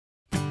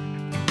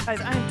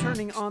guys, I am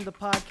turning on the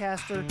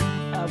podcaster.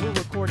 We're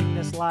recording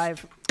this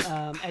live.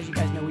 As you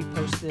guys know, we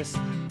post this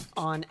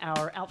on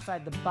our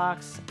Outside the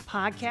Box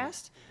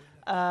podcast.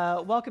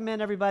 Welcome in,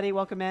 everybody.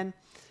 Welcome in.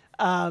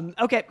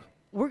 Okay,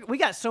 we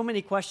got so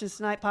many questions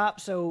tonight, Pop.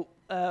 So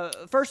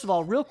first of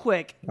all, real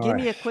quick, give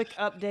me a quick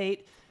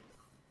update.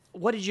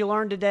 What did you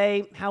learn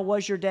today? How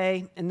was your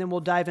day? And then we'll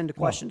dive into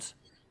questions.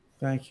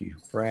 Thank you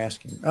for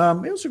asking.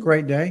 It was a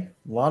great day.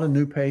 A lot of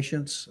new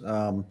patients.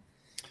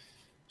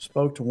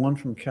 Spoke to one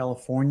from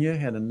California,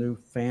 had a new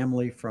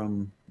family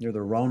from near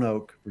the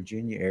Roanoke,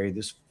 Virginia area.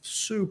 This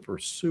super,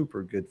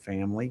 super good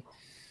family.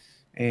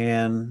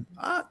 And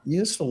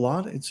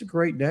it's a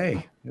great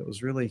day. It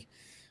was really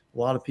a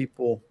lot of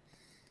people,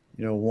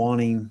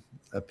 wanting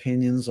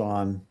opinions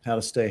on how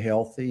to stay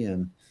healthy.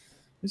 And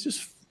it's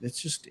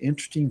just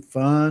interesting,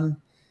 fun.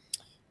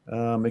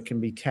 It can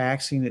be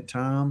taxing at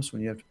times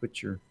when you have to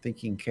put your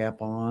thinking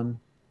cap on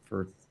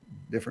for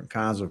different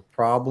kinds of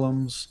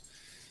problems.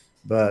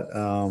 But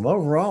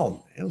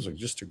overall, it was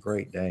just a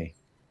great day.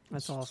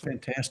 That's awesome.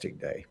 Fantastic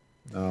day.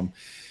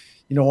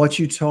 What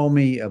you told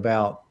me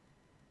about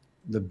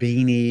the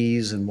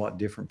beanies and what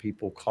different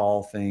people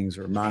call things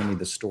reminded me of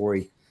the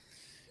story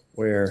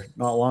where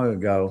not long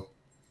ago,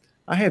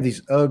 I have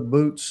these Ugg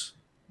boots,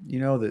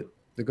 that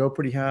go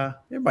pretty high.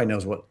 Everybody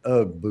knows what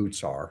Ugg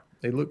boots are.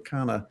 They look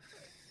kind of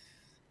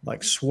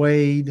like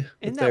suede,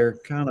 but they're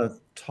kind of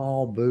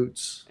tall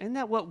boots. Isn't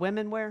that what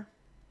women wear?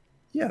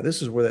 Yeah,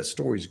 this is where that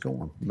story's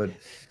going. But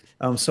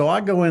so I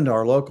go into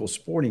our local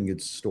sporting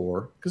goods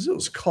store because it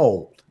was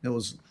cold. It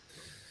was,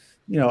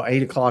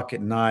 8 o'clock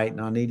at night, and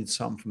I needed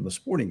something from the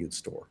sporting goods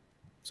store.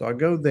 So I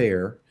go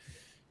there,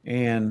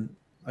 and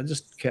I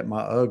just kept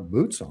my Ugg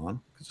boots on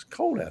because it's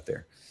cold out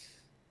there.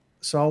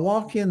 So I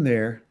walk in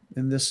there,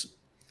 and this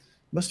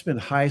must have been a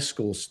high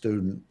school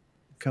student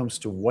comes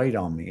to wait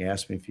on me,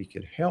 asked me if he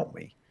could help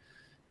me.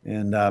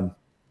 And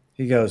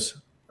he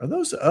goes, "Are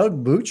those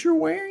Ugg boots you're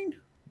wearing?"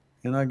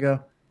 And I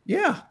go,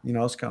 "Yeah." I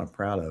was kind of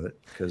proud of it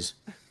because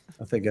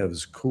I think it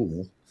was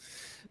cool.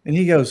 And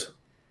he goes,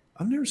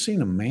 "I've never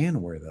seen a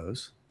man wear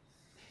those."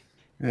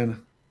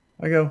 And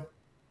I go,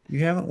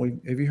 "You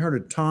haven't? Have you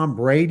heard of Tom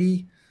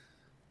Brady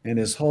and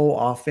his whole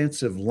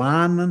offensive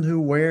linemen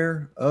who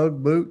wear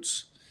Ugg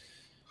boots?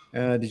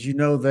 Did you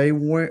know they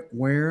wear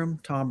them?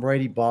 Tom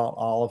Brady bought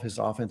all of his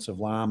offensive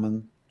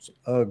linemen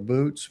Ugg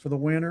boots for the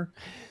winter."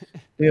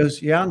 He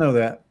goes, "Yeah, I know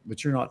that,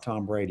 but you're not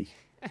Tom Brady."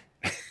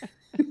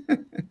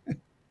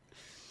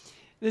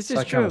 This So is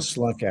I true.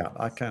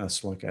 I kind of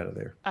slunk out of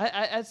there.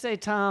 I'd say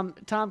Tom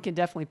can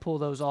definitely pull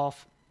those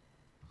off.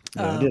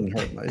 Yeah, it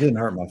didn't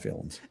hurt my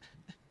feelings.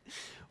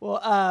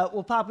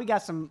 Well, Pop, we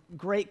got some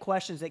great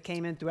questions that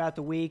came in throughout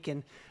the week.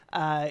 And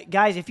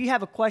guys, if you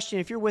have a question,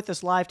 if you're with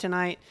us live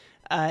tonight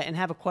and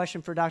have a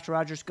question for Dr.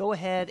 Rogers, go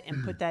ahead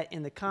and put that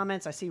in the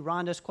comments. I see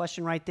Rhonda's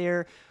question right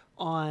there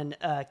on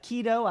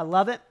keto. I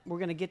love it. We're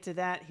going to get to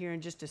that here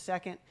in just a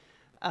second.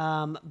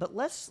 But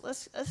let's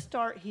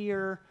start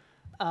here.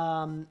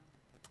 I'm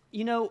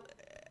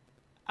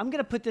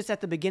going to put this at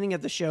the beginning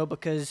of the show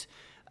because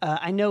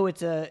I know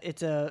it's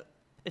a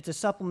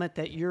supplement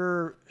that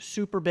you're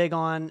super big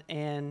on,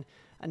 and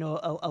I know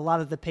a lot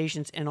of the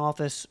patients in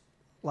office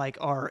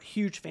are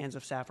huge fans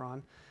of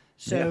saffron.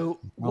 So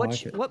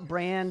what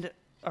brand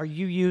are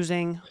you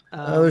using?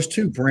 There's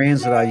two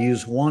brands that I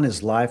use. One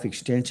is Life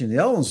Extension. The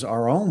other one's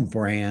our own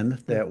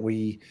brand that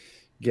we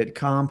get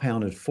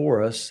compounded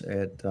for us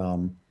at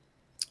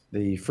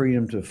the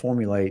Freedom to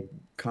Formulate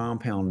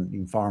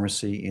compounding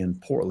pharmacy in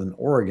Portland,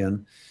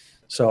 Oregon.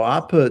 So I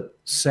put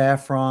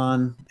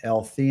saffron,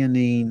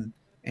 L-theanine,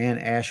 and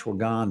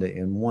ashwagandha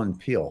in one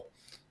pill.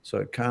 So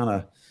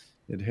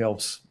it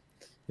helps.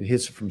 It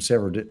hits it from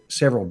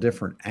several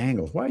different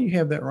angles. Why do you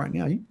have that right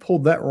now? You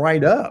pulled that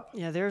right up.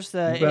 Yeah, there's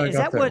the. Is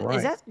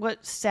that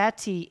what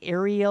Sati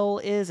Ariel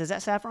is? Is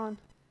that saffron?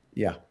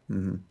 Yeah.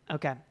 Mm-hmm.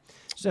 Okay.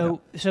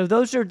 So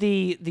those are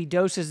the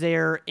doses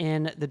there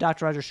in the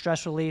Dr. Rogers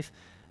Stress Relief,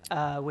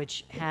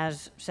 which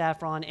has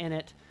saffron in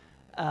it.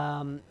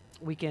 I'll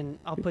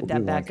put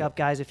that back up,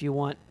 guys, if you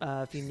want.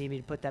 If you need me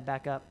to put that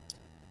back up.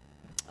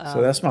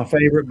 So that's my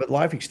favorite, but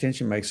Life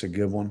Extension makes a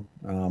good one.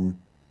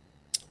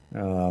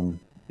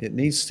 It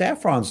needs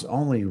saffron's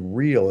only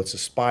real. It's a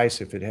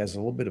spice if it has a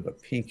little bit of a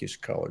pinkish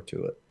color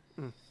to it.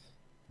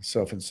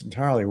 So if it's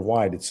entirely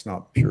white, it's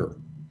not pure.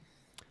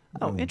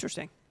 Oh,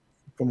 interesting.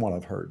 From what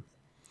I've heard.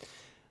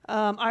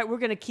 All right, we're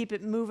going to keep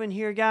it moving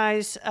here,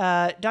 guys.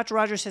 Dr.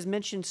 Rogers has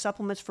mentioned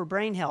supplements for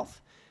brain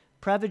health.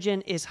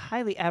 Prevagen is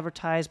highly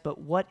advertised, but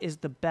what is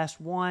the best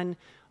one?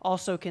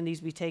 Also, can these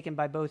be taken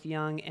by both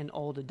young and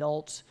old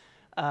adults?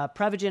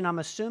 Prevagen, I'm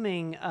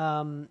assuming,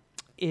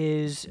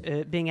 is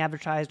being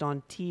advertised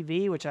on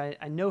TV, which I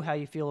know how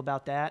you feel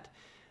about that.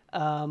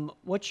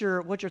 What's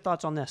your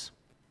thoughts on this?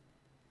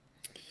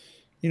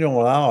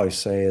 What I always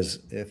say is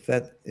if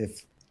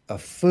a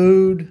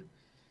food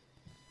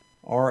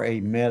or a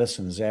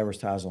medicine is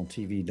advertised on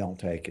TV, don't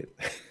take it.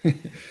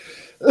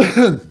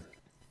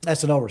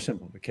 That's an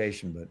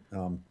oversimplification, but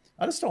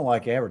I just don't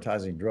like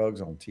advertising drugs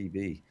on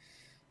TV.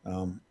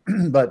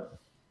 But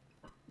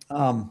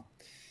Um,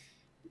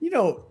 you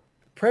know,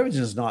 Prevagen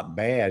is not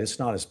bad. It's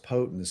not as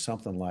potent as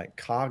something like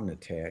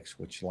Cognitex,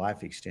 which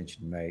Life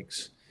Extension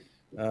makes.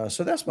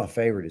 So that's my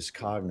favorite is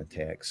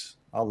Cognitex.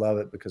 I love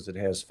it because it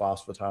has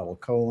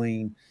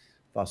phosphatidylcholine,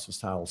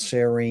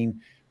 phosphatidylserine.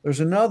 There's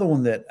another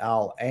one that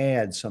I'll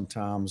add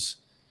sometimes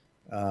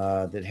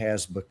that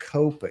has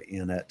Bacopa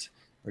in it,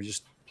 or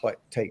just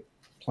take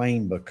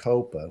plain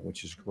Bacopa,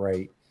 which is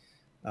great.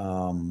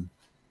 Um,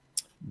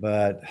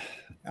 but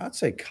I'd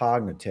say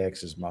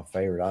Cognitex is my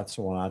favorite. That's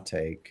the one I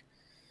take.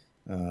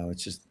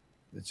 It's just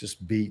it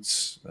just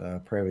beats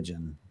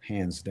Prevagen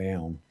hands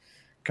down.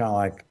 Kind of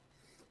like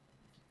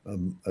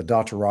a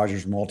Dr.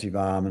 Rogers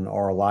multivitamin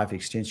or a Life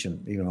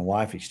Extension, even a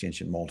Life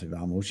Extension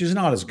multivitamin, which is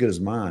not as good as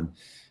mine,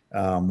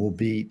 will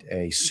beat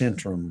a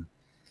Centrum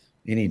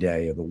any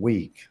day of the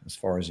week as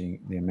far as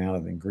the amount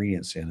of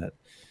ingredients in it.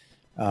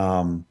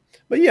 Um,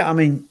 but yeah, I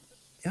mean,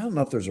 I don't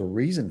know if there's a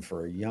reason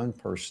for a young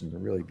person to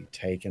really be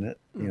taking it.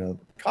 You know,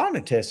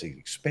 Cognitest is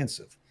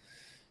expensive.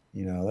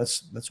 You know,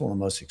 that's one of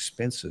the most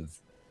expensive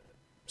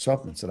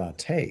supplements that I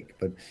take,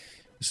 but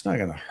it's not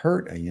going to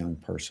hurt a young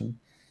person.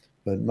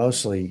 But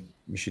mostly,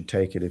 you should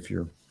take it if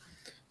you're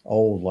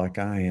old like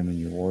I am and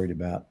you're worried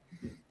about,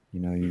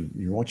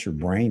 you want your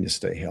brain to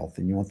stay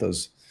healthy and you want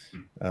those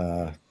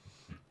uh,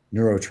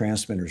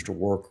 neurotransmitters to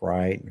work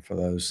right and for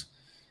those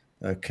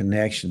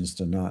connections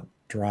to not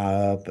dry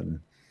up and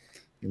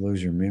you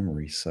lose your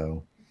memory.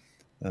 So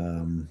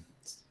um,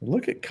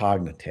 look at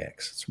Cognitex.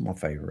 It's my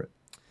favorite.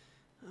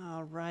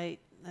 All right,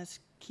 let's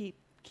keep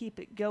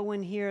it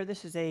going here.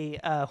 This is a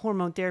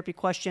hormone therapy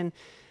question.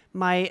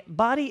 My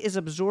body is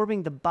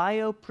absorbing the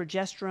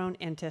bioprogesterone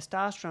and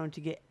testosterone to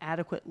get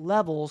adequate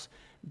levels,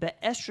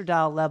 but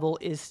estradiol level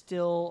is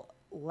still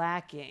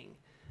lacking.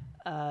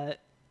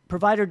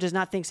 Provider does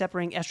not think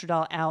separating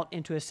estradiol out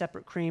into a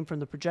separate cream from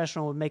the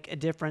progesterone would make a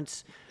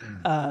difference,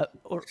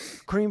 or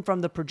cream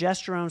from the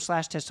progesterone /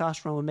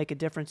 testosterone would make a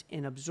difference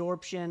in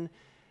absorption.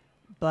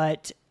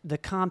 But the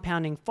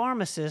compounding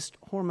pharmacist,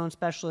 hormone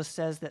specialist,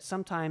 says that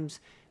sometimes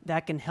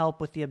that can help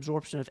with the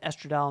absorption of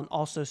estradiol and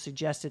also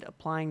suggested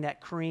applying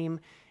that cream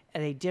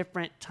at a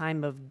different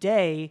time of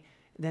day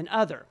than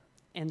other.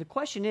 And the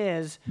question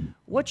is,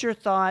 what's your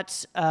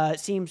thoughts? It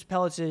seems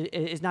pellets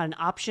is not an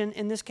option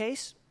in this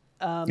case.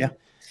 Yeah.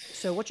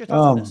 So what's your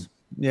thoughts on this?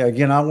 Yeah,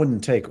 again, I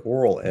wouldn't take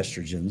oral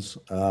estrogens.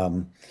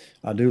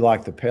 I do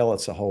like the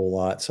pellets a whole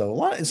lot.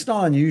 It's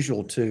not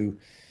unusual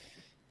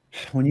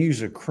when you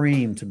use a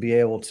cream to be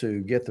able to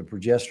get the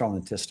progesterone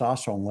and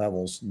testosterone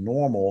levels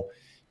normal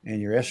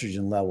and your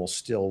estrogen levels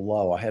still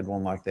low. I had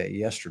one like that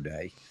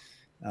yesterday.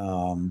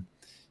 When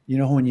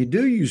you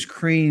do use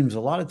creams, a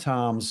lot of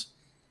times,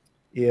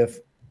 if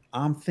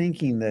I'm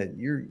thinking that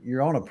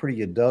you're on a pretty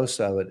good dose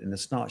of it and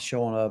it's not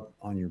showing up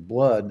on your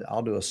blood,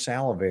 I'll do a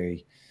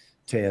salivary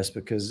test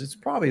because it's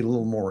probably a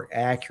little more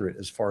accurate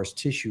as far as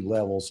tissue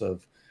levels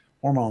of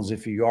hormones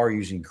if you are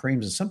using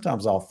creams. And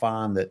sometimes I'll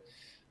find that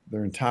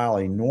they're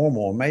entirely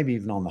normal, maybe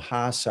even on the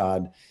high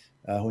side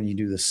when you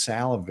do the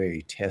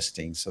salivary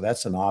testing. So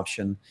that's an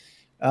option.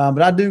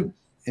 But I do,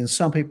 and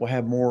some people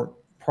have more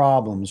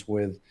problems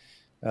with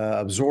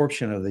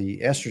absorption of the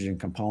estrogen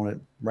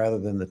component rather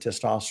than the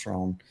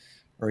testosterone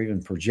or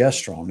even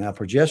progesterone. Now,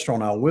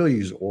 progesterone I will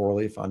use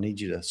orally if I need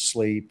you to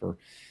sleep, or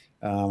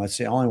it's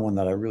the only one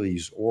that I really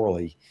use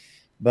orally.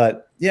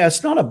 But yeah,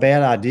 it's not a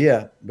bad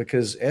idea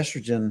because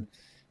estrogen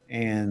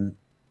and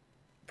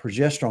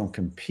progesterone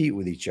compete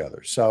with each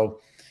other. So,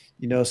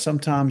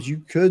 sometimes you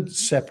could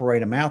separate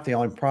them out. The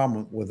only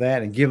problem with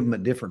that and give them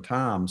at different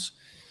times,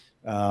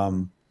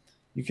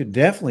 you could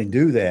definitely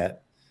do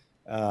that.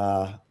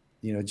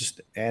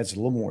 Just adds a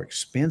little more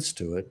expense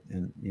to it,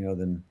 and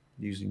than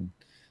using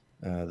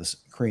the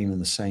cream in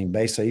the same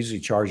base. They usually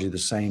charge you the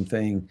same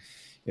thing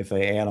if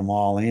they add them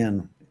all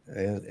in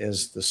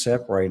as to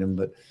separate them.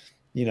 But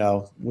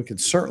we could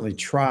certainly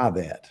try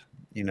that.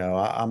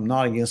 I'm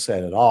not against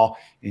that at all.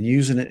 And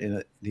using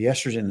it the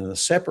estrogen in a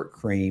separate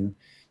cream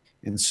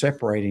and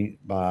separating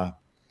by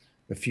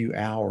a few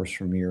hours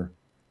from your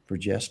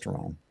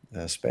progesterone,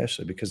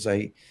 especially because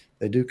they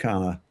do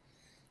kind of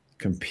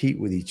compete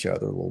with each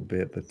other a little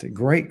bit. But the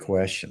great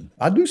question.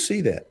 I do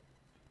see that.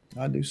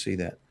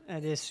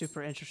 That is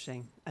super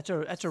interesting. That's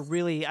a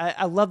really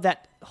I love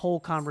that whole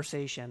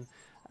conversation.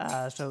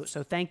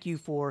 So thank you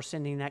for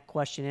sending that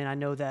question in. I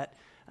know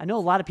a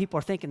lot of people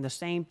are thinking the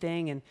same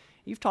thing, and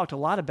you've talked a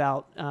lot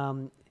about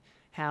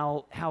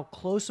how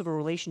close of a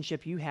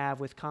relationship you have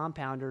with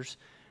compounders,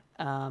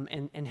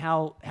 and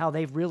how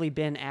they've really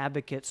been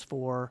advocates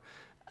for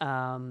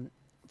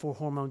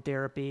hormone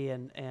therapy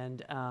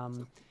and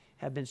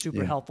have been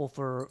super helpful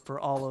for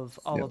all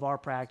of our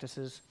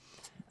practices.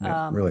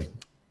 Yeah, really.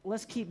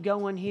 Let's keep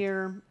going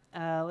here.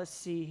 Let's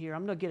see here.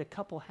 I'm going to get a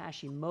couple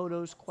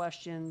Hashimoto's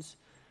questions.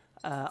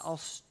 I'll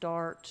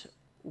start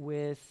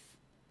with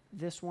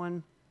this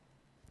one.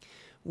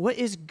 What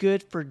is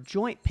good for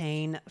joint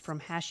pain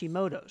from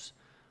Hashimoto's?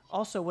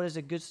 Also, what is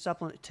a good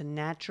supplement to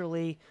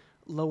naturally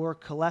lower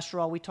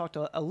cholesterol? We talked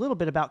a little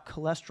bit about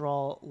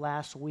cholesterol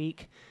last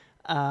week.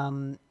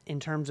 in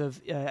terms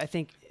of, I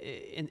think,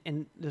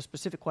 in the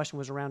specific question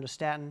was around a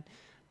statin.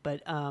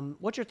 But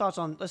what's your thoughts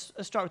on? Let's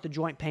start with the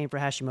joint pain for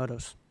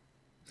Hashimoto's.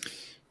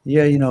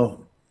 Yeah,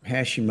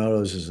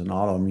 Hashimoto's is an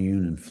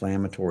autoimmune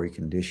inflammatory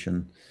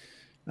condition.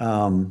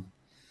 Um,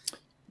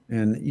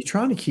 and you're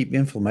trying to keep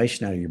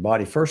inflammation out of your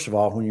body. First of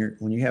all,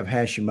 when you have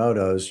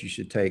Hashimoto's, you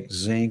should take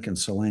zinc and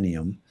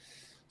selenium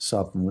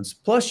supplements.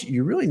 Plus,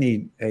 you really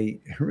need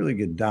a really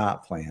good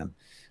diet plan.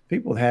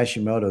 People with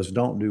Hashimoto's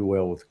don't do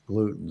well with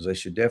glutens. They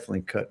should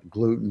definitely cut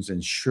glutens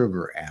and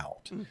sugar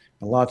out.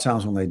 A lot of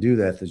times when they do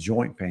that, the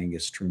joint pain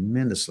gets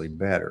tremendously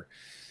better.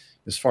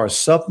 As far as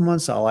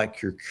supplements, I like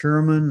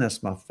curcumin.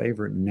 That's my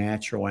favorite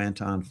natural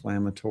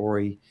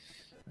anti-inflammatory.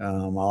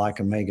 I like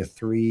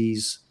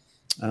omega-3s,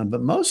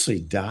 but mostly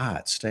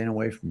diet, staying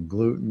away from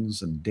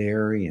glutens and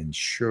dairy and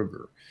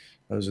sugar.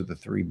 Those are the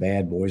three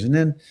bad boys. And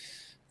then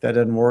if that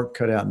doesn't work,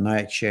 cut out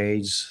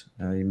nightshades.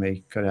 You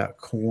may cut out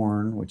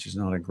corn, which is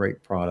not a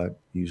great product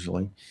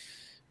usually.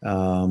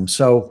 And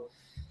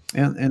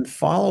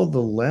follow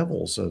the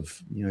levels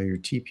of your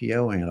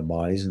TPO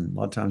antibodies, and a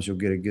lot of times you'll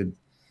get a good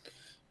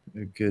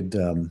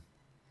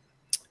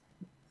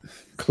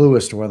clue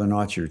as to whether or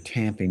not you're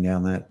tamping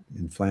down that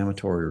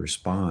inflammatory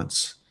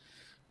response.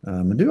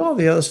 And do all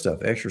the other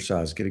stuff,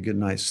 exercise, get a good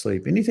night's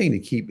sleep, anything to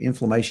keep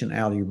inflammation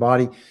out of your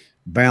body,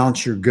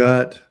 balance your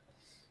gut.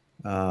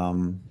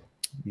 All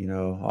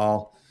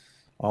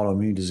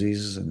autoimmune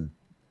diseases and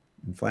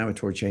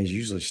inflammatory change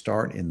usually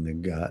start in the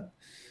gut.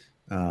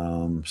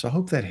 So I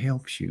hope that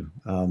helps you.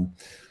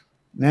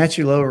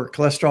 Naturally lower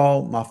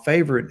cholesterol. My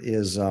favorite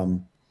is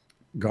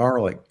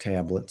garlic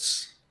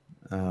tablets.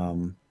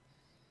 And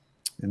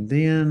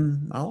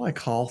then I like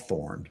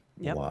hawthorn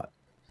a lot.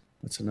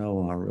 That's another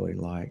one I really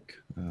like.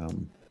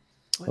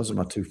 Those are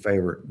my two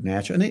favorite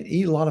natural. And they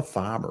eat a lot of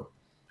fiber.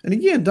 And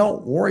again,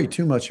 don't worry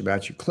too much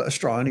about your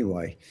cholesterol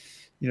anyway.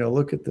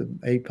 Look at the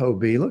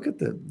ApoB. Look at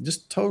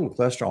just total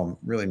cholesterol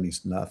really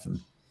means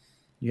nothing.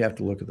 You have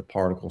to look at the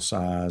particle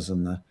size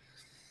and the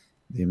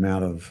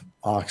amount of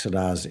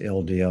oxidized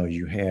LDL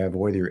you have,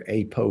 whether your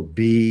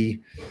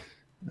ApoB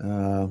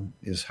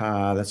is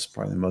high. That's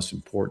probably the most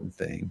important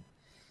thing.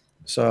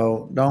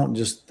 So don't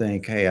just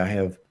think, hey, I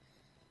have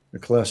the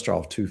cholesterol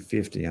of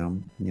 250.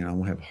 I'm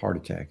gonna have a heart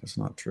attack. That's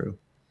not true.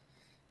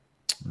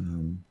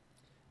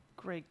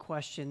 Great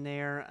question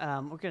there.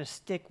 We're going to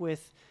stick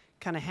with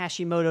kind of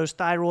Hashimoto's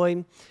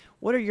thyroid.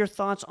 What are your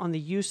thoughts on the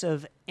use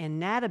of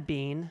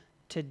Anatabine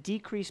to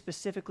decrease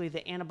specifically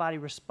the antibody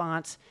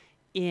response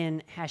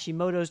in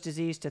Hashimoto's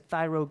disease to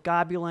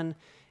thyroglobulin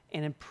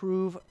and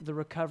improve the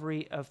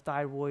recovery of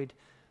thyroid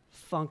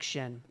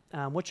function?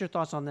 What's your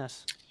thoughts on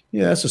this?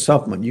 Yeah, that's a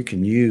supplement you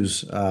can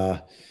use.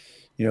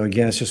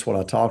 Again, it's just what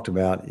I talked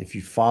about. If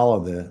you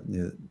follow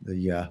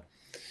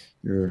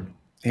your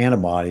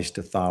antibodies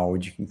to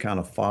thyroid, you can kind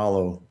of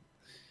follow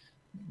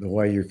the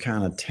way you're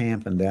kind of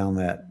tamping down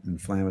that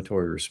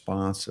inflammatory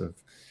response of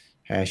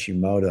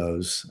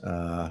Hashimoto's.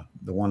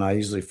 The one I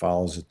usually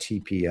follow is the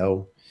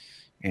TPO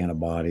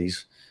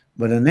antibodies,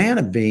 but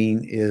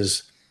Anatabine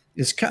is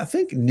kind of,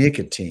 think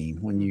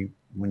nicotine when you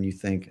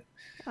think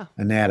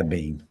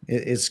Anatabine.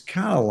 It's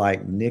kind of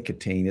like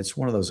nicotine. It's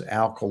one of those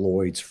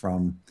alkaloids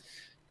from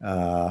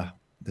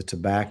the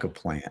tobacco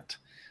plant.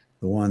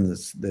 The one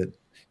that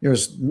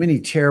there's many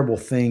terrible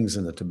things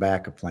in the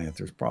tobacco plant.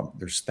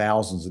 There's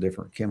thousands of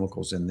different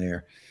chemicals in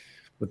there,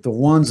 but the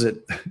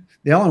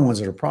only ones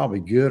that are probably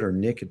good are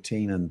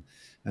nicotine and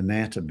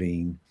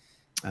Anatabine.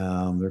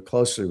 They're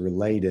closely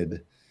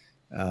related.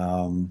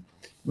 But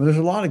there's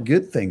a lot of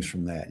good things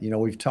from that.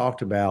 We've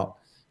talked about,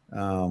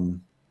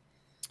 how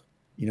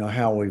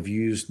we've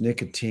used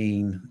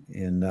nicotine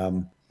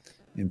in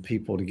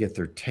people to get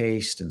their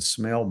taste and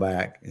smell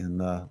back in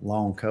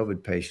long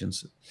COVID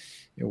patients.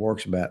 It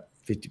works about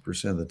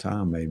 50% of the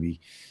time,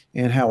 maybe.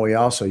 And how we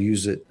also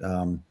use it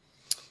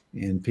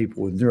in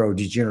people with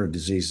neurodegenerative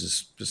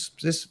diseases,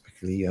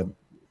 specifically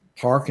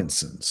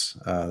Parkinson's.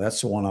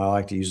 That's the one I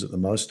like to use it the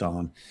most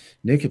on.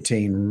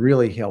 Nicotine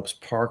really helps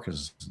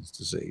Parkinson's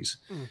disease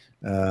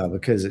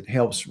because it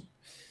helps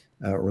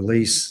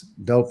release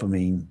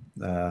dopamine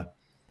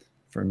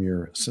from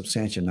your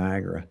substantia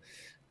nigra.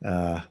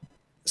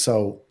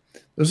 So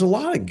there's a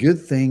lot of good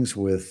things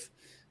with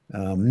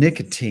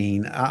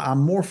nicotine. I'm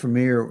more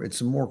familiar.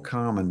 It's a more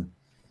common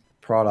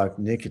product.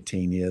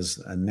 Nicotine is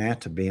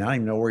Anatabine. I don't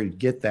even know where you'd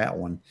get that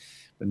one,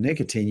 but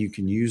nicotine, you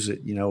can use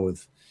it,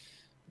 with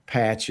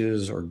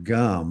patches or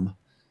gum.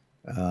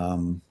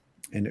 And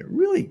it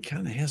really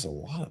kind of has a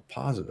lot of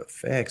positive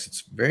effects.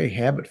 It's very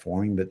habit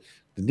forming, but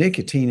the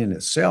nicotine in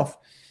itself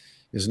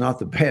is not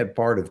the bad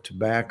part of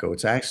tobacco.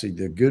 It's actually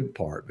the good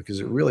part because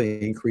it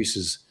really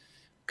increases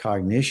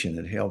cognition.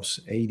 It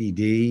helps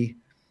ADD,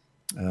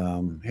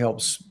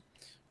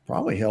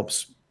 probably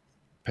helps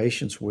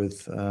patients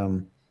with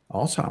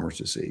Alzheimer's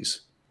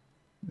disease.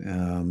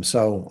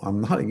 So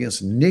I'm not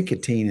against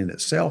nicotine in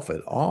itself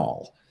at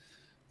all.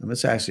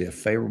 It's actually a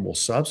favorable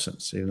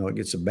substance. It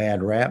gets a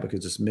bad rap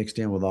because it's mixed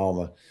in with all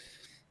the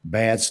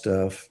bad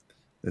stuff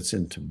that's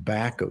in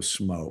tobacco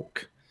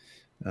smoke.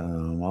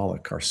 all the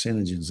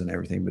carcinogens and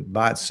everything. But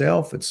by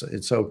itself,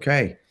 it's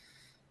okay.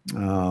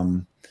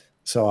 Um,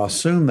 so I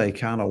assume they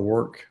kind of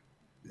work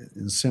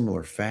in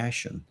similar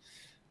fashion.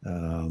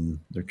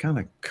 They're kind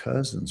of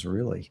cousins,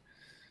 really.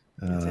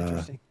 That's Uh,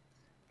 interesting.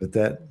 but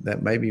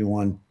that may be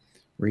one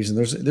reason.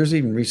 There's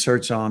even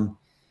research on,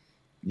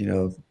 you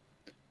know,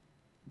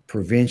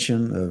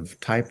 prevention of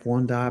type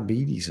 1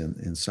 diabetes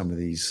in some of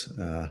these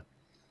uh,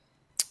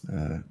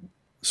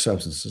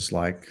 substances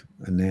like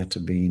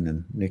anatobine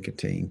and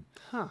nicotine.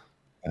 Huh.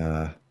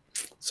 Uh,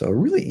 so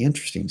really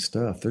interesting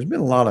stuff. There's been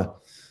a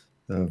lot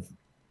of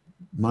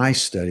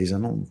mice studies. I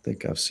don't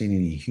think I've seen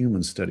any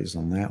human studies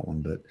on that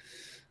one, but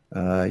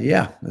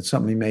yeah, that's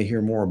something you may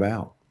hear more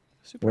about.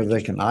 Super Whether they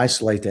interesting. can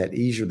isolate that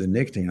easier than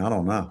nicotine, I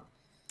don't know.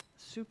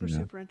 Super, You know,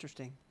 super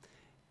interesting.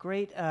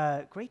 Great,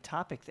 great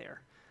topic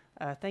there.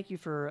 Thank you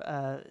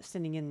for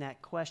sending in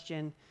that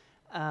question.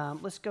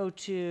 Let's go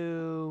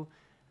to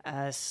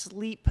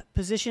sleep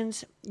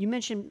positions. You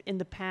mentioned in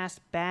the past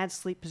bad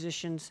sleep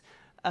positions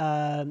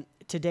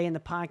today in the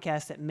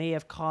podcast that may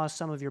have caused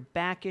some of your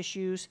back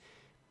issues.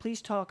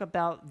 Please talk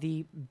about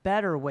the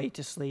better way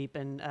to sleep.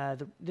 And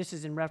this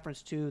is in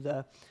reference to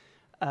the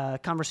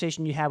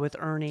conversation you had with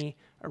Ernie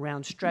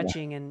around yeah.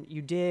 stretching. And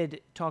you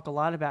did talk a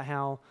lot about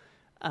how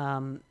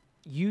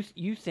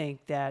you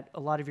think that a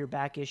lot of your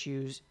back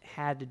issues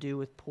had to do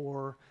with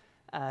poor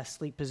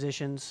sleep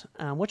positions.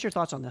 What's your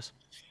thoughts on this?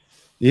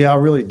 Yeah, I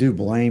really do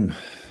blame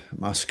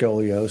my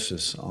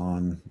scoliosis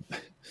on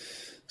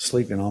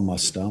sleeping on my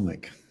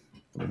stomach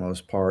for the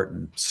most part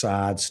and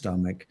side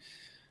stomach.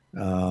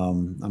 I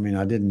mean,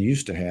 I didn't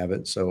used to have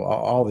it. So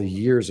all the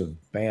years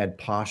of bad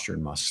posture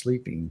in my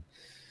sleeping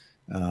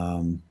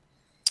um,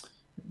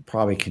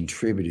 probably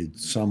contributed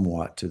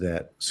somewhat to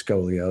that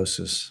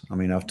scoliosis. I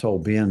mean, I've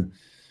told Ben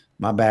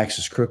my back's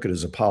as crooked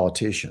as a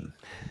politician,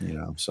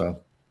 so,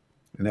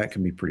 and that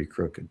can be pretty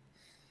crooked,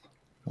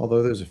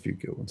 although there's a few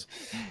good ones.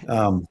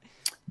 Um,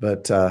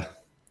 but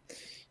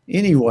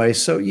anyway,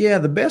 so yeah,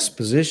 the best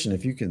position,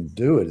 if you can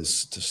do it,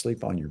 is to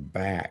sleep on your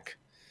back.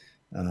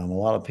 A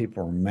lot of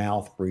people are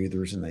mouth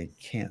breathers and they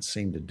can't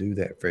seem to do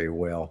that very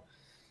well.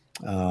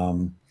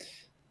 Um,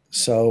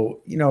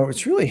 so,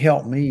 it's really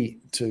helped me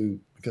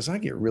because I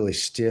get really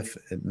stiff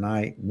at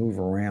night, move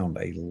around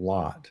a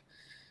lot.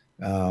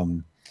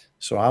 Um,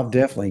 so I've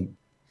definitely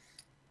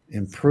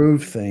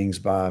improved things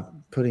by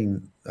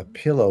putting a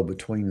pillow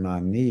between my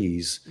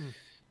knees Mm.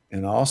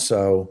 and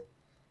also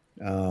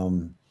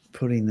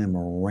putting them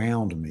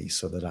around me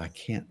so that I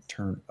can't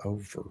turn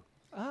over.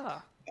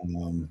 Ah,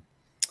 Um,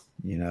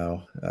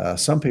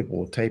 some people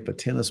will tape a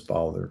tennis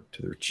ball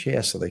to their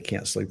chest so they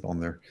can't sleep on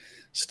their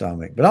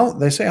stomach. But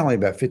they say only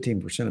about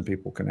 15% of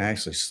people can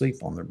actually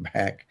sleep on their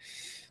back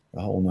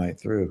the whole night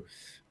through.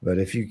 But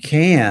if you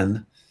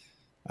can,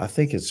 I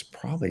think it's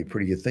probably a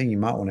pretty good thing. You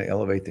might want to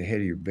elevate the head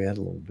of your bed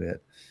a little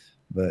bit.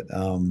 But,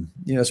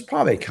 it's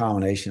probably a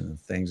combination of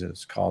things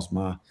that's caused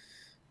my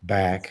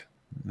back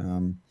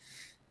um,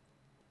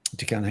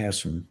 to kind of have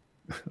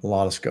a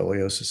lot of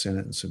scoliosis in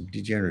it and some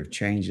degenerative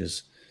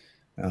changes.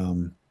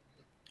 Um,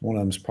 One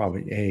of them is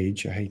probably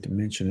age. I hate to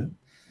mention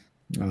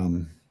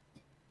it.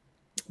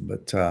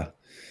 But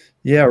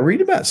yeah, read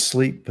about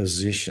sleep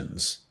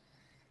positions.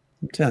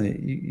 I'm telling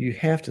you, you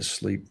have to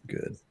sleep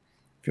good.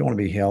 If you want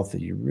to be healthy,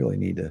 you really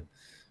need to. And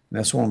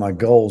that's one of my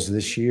goals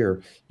this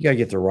year. You got to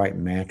get the right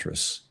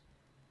mattress.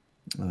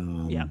 yeah,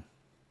 Um,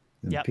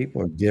 and yep.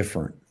 people are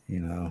different,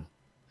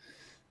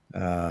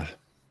 Uh,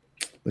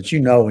 but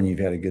when you've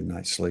had a good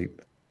night's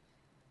sleep.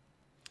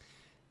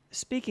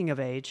 Speaking of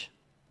age,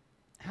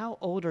 how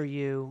old are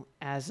you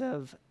as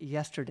of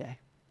yesterday?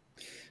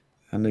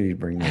 I knew you'd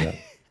bring that up.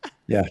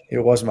 Yeah, it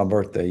was my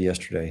birthday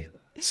yesterday,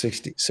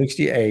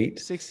 68.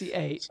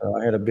 68. So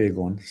I had a big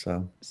one. So I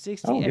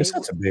don't guess 68.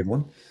 that's a big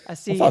one. I I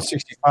see. thought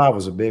 65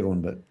 was a big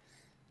one, but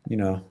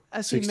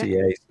I see.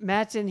 68.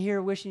 Matt's in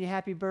here wishing you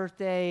happy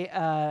birthday.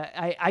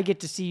 I get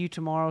to see you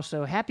tomorrow,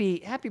 so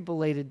happy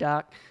belated,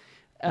 Doc.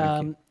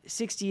 Thank you.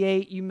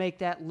 68. You make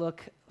that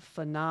look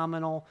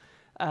phenomenal.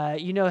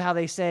 You know how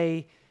they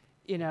say,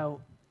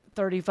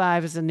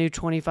 35 is the new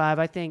 25.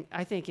 I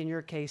think in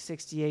your case,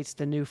 68 is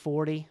the new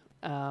 40.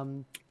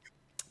 And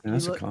You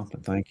that's a look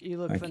compliment. Thank you. you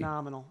look Thank you.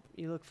 phenomenal.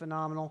 You look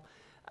phenomenal.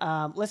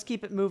 Let's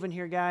keep it moving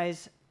here,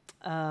 guys.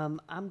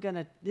 I'm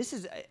gonna. This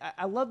is.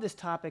 I love this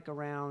topic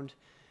around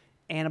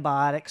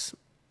antibiotics.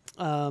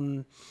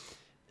 Um,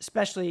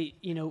 Especially,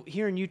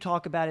 hearing you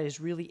talk about it is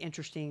really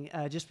interesting,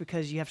 just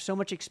because you have so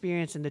much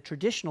experience in the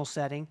traditional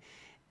setting,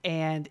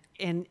 and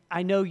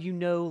I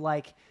know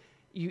like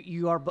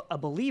you are a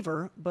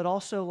believer, but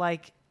also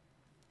like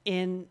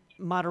in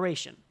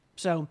moderation.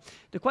 So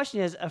the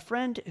question is, a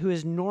friend who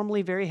is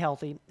normally very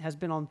healthy has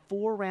been on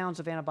 4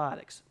 rounds of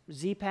antibiotics: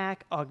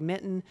 Z-Pak,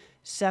 Augmentin,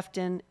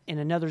 Ceftin, and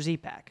another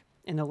Z-Pak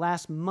in the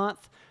last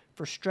month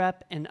for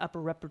strep and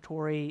upper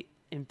respiratory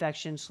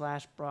infection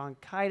 /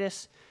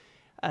 bronchitis.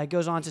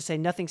 Goes on to say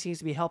nothing seems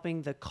to be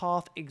helping the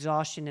cough,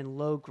 exhaustion, and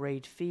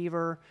low-grade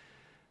fever.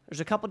 There's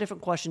a couple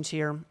different questions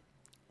here.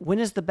 When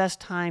is the best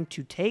time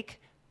to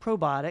take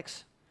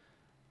probiotics?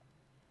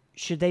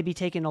 should they be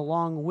taken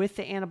along with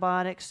the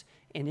antibiotics?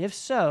 And if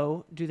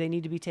so, do they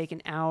need to be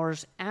taken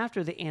hours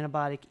after the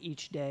antibiotic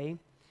each day?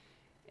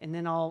 And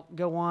then I'll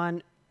go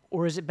on,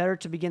 or is it better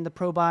to begin the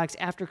probiotics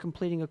after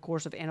completing a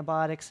course of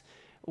antibiotics?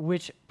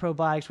 Which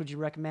probiotics would you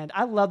recommend?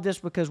 I love this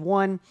because,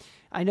 one,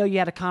 I know you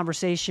had a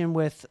conversation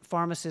with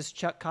pharmacist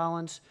Chuck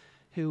Collins,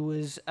 who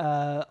is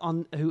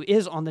on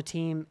the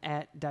team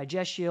at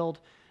Digest Shield,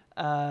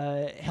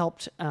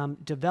 helped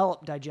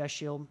develop Digest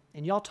Shield,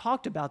 and y'all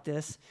talked about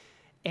this,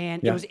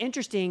 and it was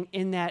interesting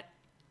in that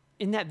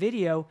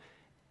video.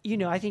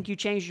 I think you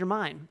changed your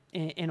mind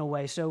in a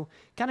way. So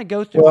kind of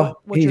go through what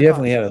he your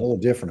definitely thoughts. had a little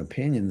different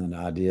opinion than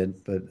I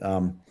did. But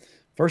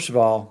first of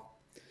all,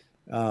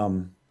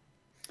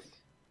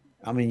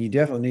 I mean, you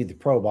definitely need the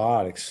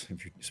probiotics,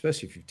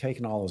 especially if you're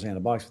taking all those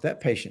antibiotics. But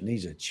that patient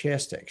needs a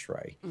chest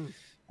X-ray.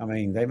 I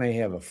mean, they may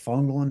have a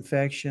fungal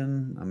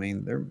infection. I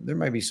mean, there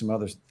may be some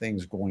other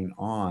things going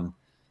on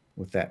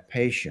with that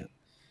patient.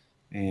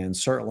 And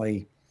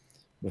certainly,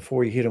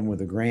 before you hit them with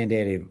the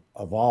granddaddy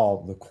of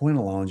all, the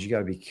quinolones, you got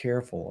to be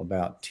careful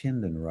about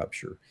tendon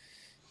rupture.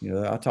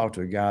 I talked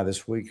to a guy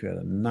this week who had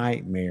a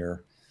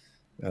nightmare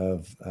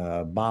of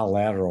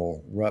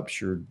bilateral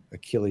ruptured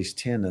Achilles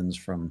tendons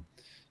from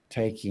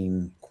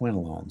taking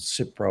quinolones,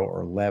 Cipro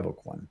or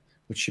Levaquin,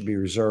 which should be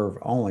reserved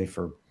only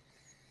for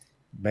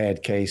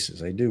bad cases.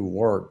 They do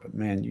work, but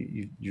man,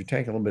 you're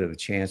taking a little bit of a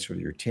chance with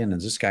your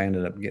tendons. This guy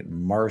ended up getting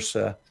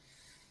MRSA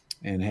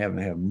and having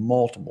to have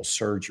multiple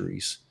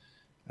surgeries.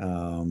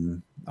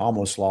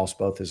 Almost lost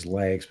both his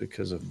legs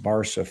because of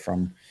MRSA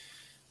from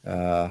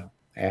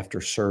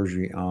after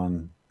surgery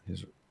on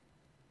his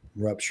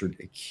ruptured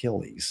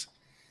Achilles.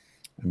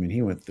 I mean,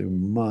 he went through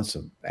months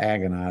of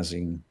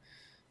agonizing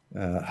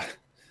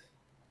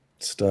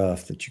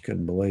stuff that you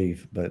couldn't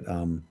believe. But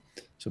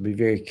so be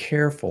very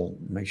careful.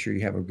 Make sure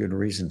you have a good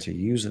reason to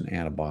use an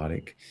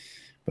antibiotic.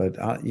 But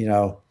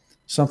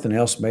something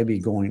else may be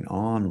going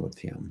on with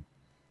him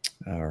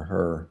or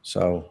her.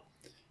 So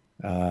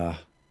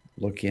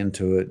look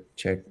into it.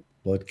 Check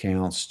blood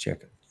counts.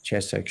 Check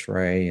chest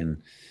X-ray,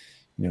 and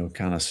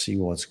kind of see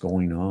what's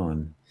going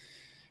on.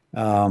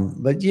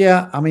 But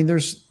yeah, I mean,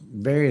 there's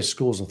various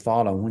schools of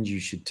thought on when you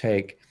should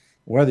take,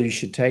 whether you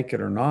should take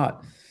it or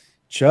not.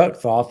 Chuck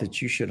thought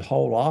that you should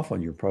hold off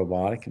on your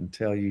probiotic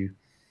until you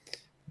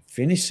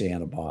finish the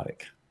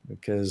antibiotic,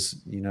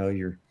 because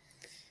you're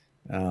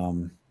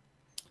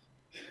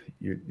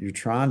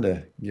trying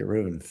to get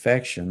rid of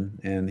infection,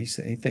 and he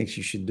thinks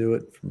you should do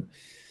it from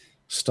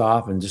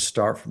stop and just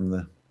start from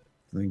the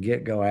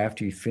get-go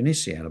after you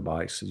finish the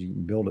antibiotics, so you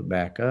can build it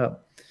back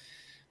up.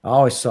 I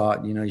always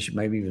thought, you should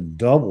maybe even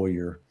double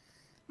your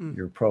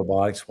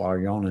probiotics while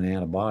you're on an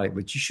antibiotic,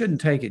 but you shouldn't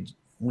take it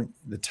when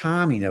the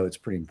time. It's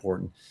pretty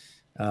important.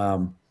 I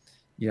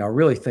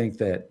really think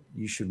that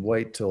you should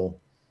wait till,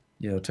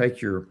 take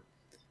your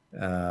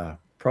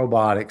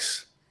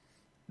probiotics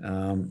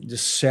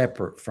just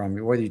separate from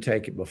whether you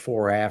take it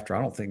before or after.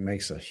 I don't think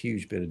makes a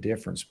huge bit of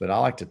difference, but I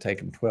like to take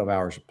them 12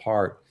 hours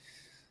apart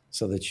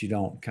so that you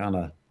don't kind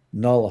of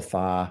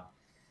nullify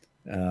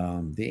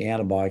the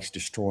antibiotics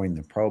destroying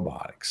the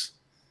probiotics.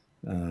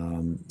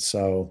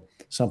 So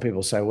some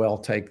people say, well,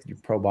 take your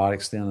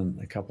probiotics then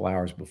a couple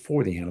hours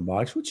before the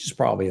antibiotics, which is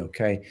probably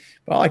okay.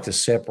 But I like to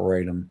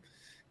separate them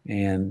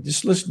and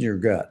just listen to your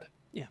gut.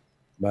 Yeah.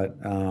 But,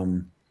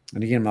 and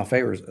again, my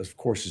favorite, of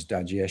course, is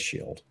Digest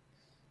Shield.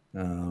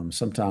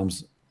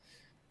 Sometimes,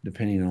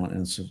 depending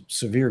on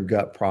severe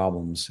gut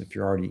problems, if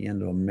you're already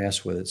into a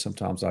mess with it,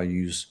 sometimes I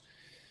use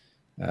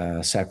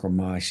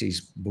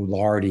Saccharomyces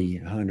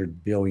boulardii,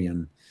 100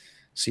 billion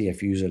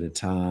CFUs at a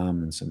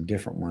time, and some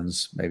different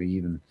ones, maybe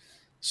even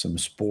some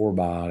spore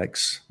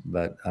biotics,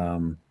 but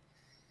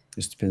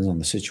just depends on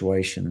the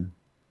situation.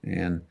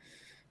 And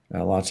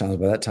a lot of times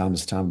by that time,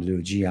 it's time to do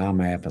a GI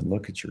map and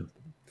look at your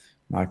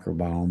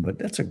microbiome. But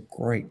that's a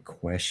great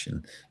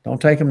question.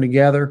 Don't take them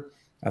together.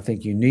 I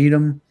think you need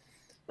them.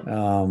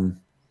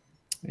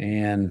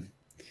 And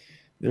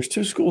there's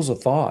two schools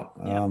of thought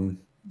on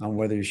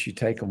whether you should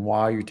take them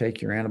while you take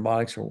your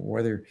antibiotics, or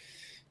whether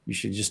you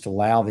should just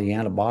allow the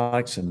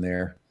antibiotics in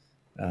there.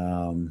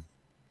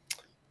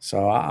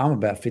 So I'm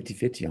about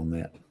 50-50 on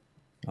that.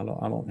 I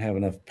don't have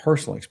enough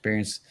personal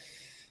experience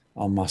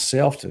on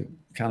myself to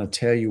kind of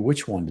tell you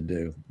which one to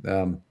do.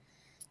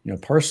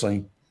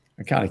 Personally,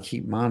 I kind of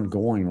keep mine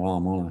going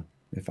while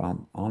if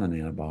I'm on an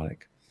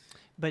antibiotic.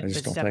 But I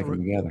just don't take them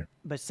together.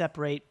 But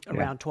separate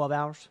around 12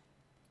 hours.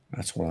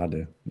 That's what I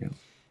do. Yeah.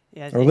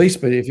 Yeah. Or at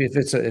least, but if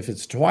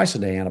it's twice a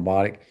day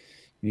antibiotic,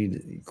 you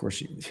need to, of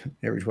course,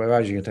 every 12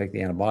 hours you're going to take the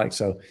antibiotic.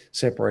 So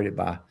separate it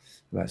by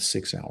about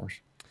 6 hours.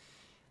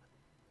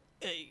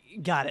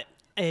 Got it.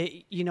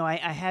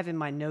 I have in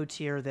my notes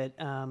here that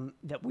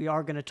that we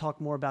are going to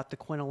talk more about the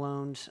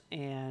quinolones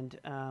and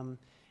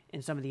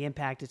some of the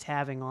impact it's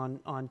having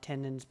on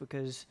tendons,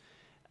 because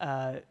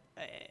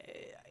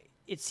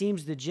it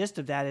seems the gist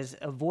of that is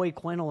avoid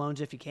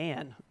quinolones if you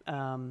can.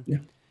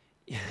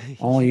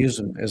 Only use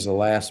them as the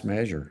last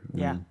measure.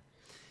 Yeah.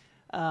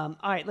 All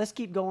right, let's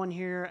keep going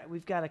here.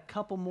 We've got a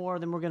couple more,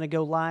 then we're going to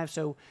go live.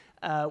 So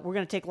we're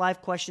going to take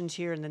live questions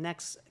here in the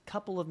next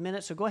couple of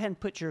minutes. So go ahead and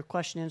put your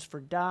question in for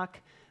Doc.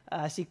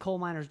 I see Coal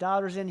Miner's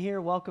Daughter's in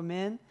here. Welcome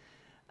in.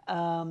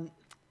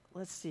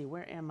 Let's see,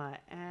 where am I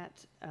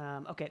at?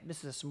 Okay,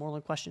 this is a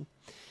Sermorelin question.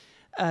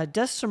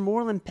 Does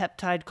Sermorelin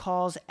peptide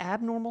cause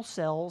abnormal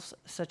cells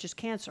such as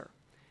cancer?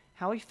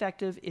 How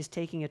effective is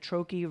taking a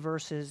troche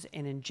versus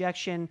an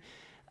injection?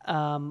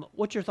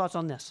 What's your thoughts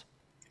on this?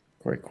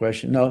 Great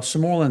question. No,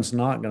 Sermorelin's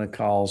not going to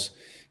cause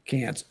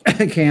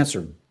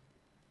cancer.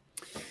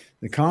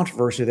 The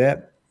controversy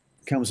that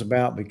comes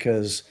about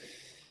because,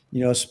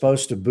 it's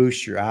supposed to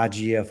boost your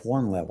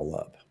IGF-1 level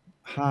up.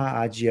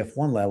 High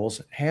IGF-1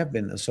 levels have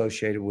been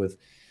associated with,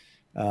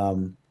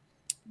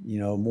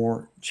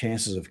 more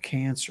chances of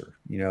cancer,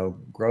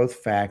 growth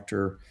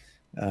factor,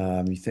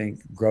 you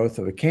think growth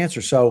of a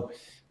cancer. So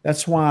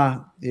that's why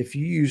if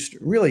you used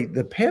really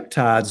the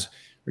peptides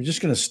are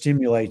just going to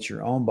stimulate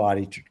your own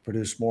body to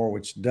produce more,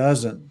 which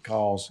doesn't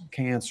cause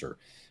cancer.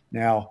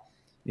 Now,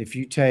 if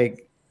you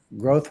take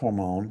growth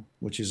hormone,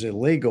 which is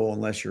illegal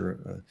unless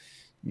you're,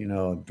 a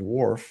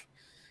dwarf,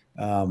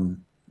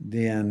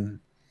 then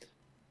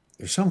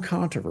there's some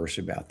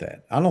controversy about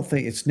that. I don't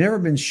think it's never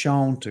been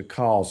shown to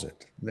cause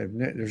it.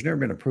 There's never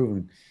been a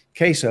proven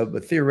case of it,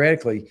 but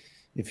theoretically,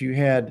 if you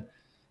had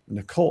an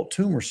occult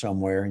tumor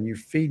somewhere and you're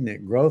feeding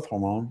it growth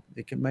hormone,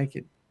 it can make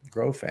it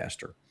grow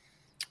faster.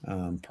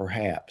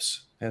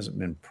 Perhaps hasn't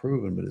been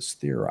proven, but it's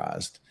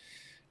theorized.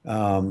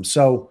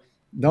 So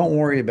don't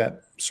worry about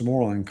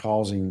Sermorelin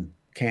causing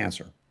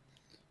cancer.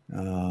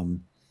 But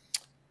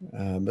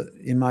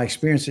in my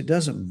experience, it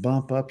doesn't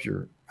bump up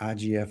your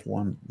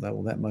IGF-1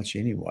 level that much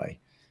anyway.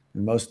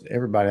 And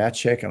everybody I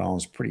check it on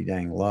is pretty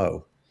dang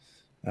low.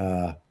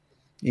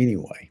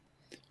 Anyway,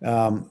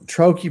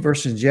 troche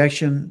versus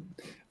injection.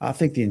 I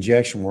think the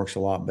injection works a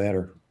lot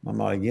better. I'm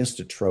not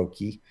against a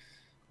troche,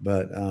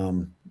 but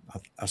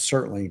I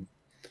certainly,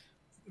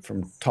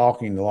 from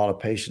talking to a lot of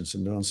patients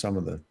and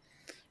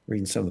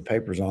reading some of the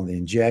papers on the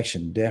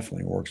injection,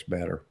 definitely works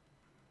better.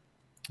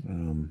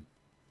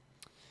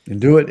 And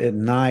do it at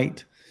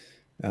night.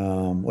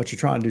 What you're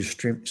trying to do is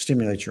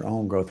stimulate your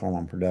own growth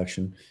hormone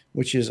production,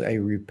 which is a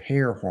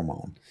repair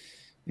hormone.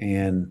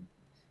 And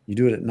you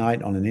do it at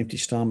night on an empty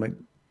stomach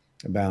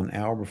about an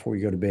hour before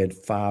you go to bed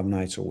 5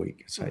 nights a week.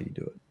 That's how you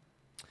do it.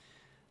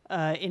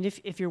 And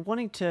if you're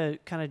wanting to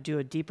kind of do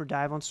a deeper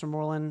dive on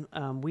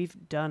Sermorelin, we've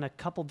done a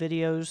couple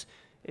videos.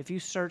 If you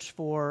search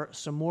for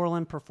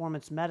Sermorelin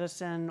Performance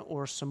Medicine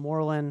or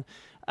Sermorelin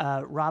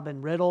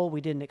Robin Riddle,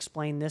 we didn't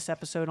explain this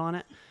episode on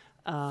it.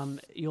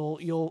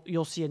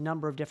 You'll see a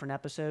number of different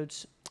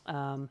episodes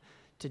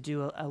to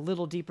do a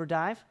little deeper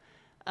dive.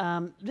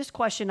 This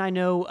question I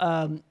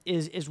know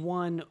is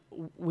one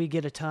we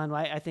get a ton.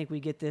 I think we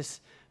get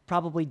this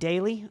probably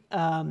daily,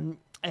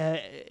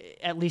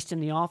 at least in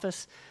the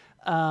office.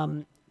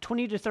 20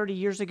 to 30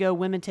 years ago,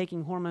 women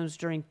taking hormones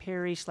during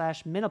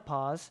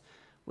peri/menopause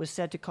was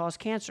said to cause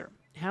cancer.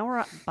 How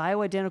are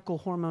bioidentical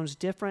hormones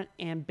different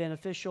and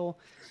beneficial?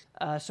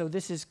 So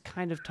this is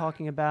kind of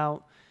talking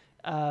about,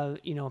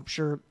 I'm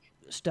sure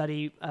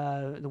study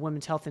the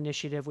Women's Health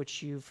Initiative,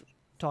 which you've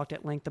talked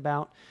at length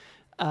about.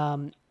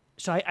 So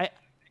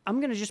I'm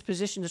going to just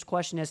position this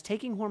question as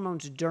taking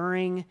hormones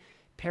during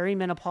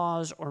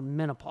perimenopause or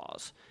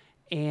menopause,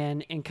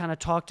 and kind of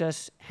talk to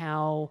us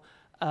how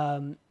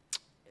that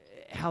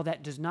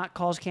does not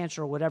cause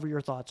cancer, or whatever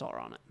your thoughts are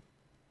on it.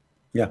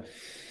 Yeah.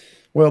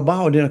 Well,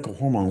 bioidentical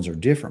hormones are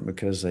different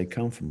because they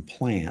come from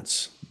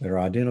plants that are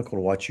identical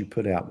to what you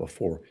put out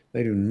before.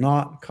 They do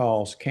not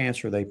cause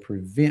cancer. They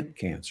prevent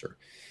cancer.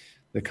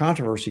 The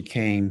controversy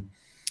came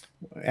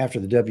after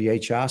the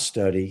WHI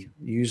study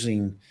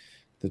using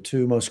the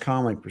two most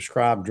commonly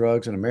prescribed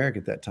drugs in America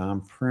at that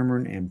time,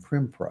 Premarin and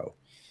Prempro.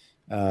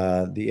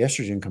 The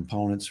estrogen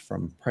components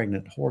from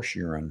pregnant horse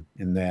urine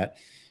in that,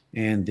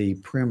 and the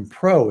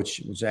Prempro,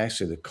 which was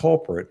actually the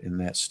culprit in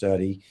that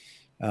study,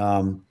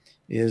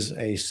 is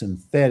a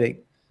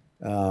synthetic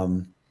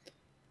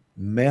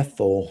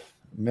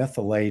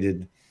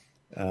methylated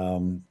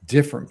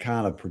different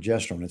kind of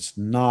progesterone. It's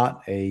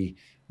not a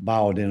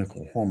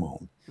bioidentical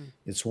hormone.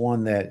 It's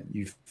one that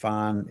you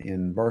find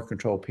in birth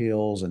control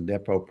pills and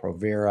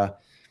Depo-Provera.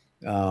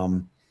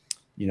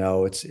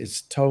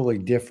 It's totally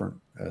different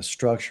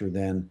structure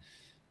than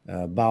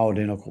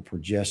bioidentical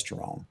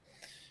progesterone.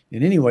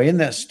 And anyway, in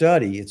that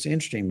study, it's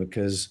interesting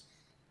because,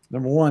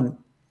 number one,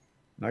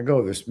 and I go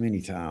over this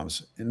many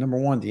times, and number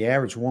one, the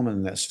average woman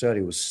in that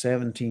study was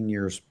 17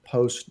 years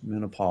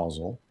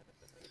post-menopausal.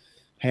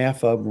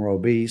 Half of them were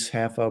obese,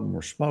 half of them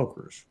were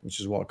smokers, which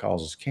is what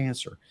causes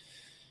cancer.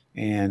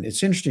 And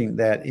it's interesting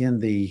that in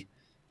the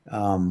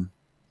Premarin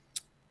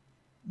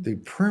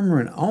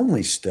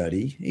only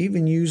study,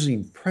 even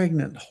using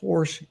pregnant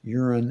horse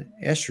urine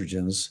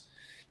estrogens,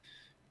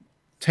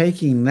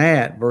 taking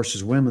that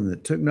versus women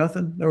that took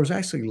nothing, there was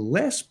actually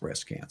less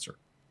breast cancer.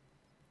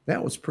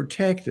 That was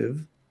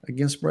protective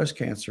against breast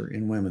cancer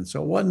in women.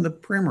 So it wasn't the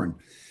Premarin,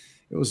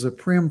 it was the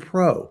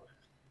Prempro.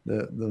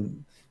 The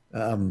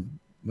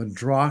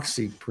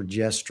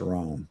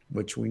medroxyprogesterone,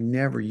 which we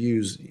never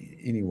use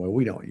anyway.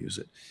 We don't use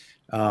it.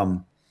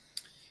 Um,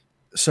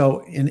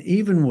 so, and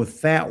even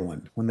with that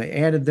one, when they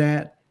added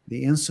that,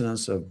 the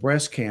incidence of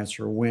breast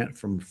cancer went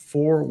from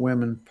 4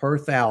 women per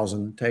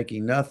thousand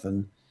taking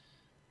nothing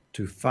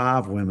to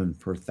 5 women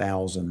per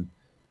thousand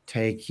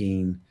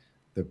taking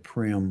the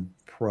Prim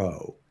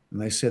Pro. And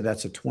they said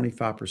that's a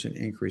 25%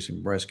 increase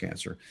in breast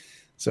cancer.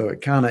 So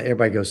it kind of,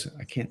 everybody goes,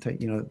 I can't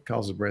take, it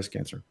causes breast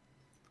cancer.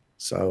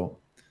 So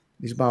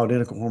these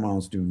bioidentical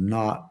hormones do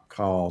not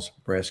cause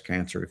breast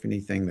cancer. If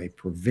anything, they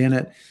prevent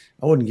it.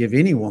 I wouldn't give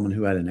any woman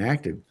who had an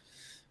active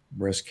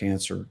breast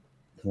cancer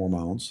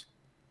hormones,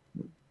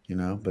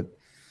 but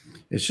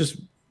it's just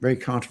very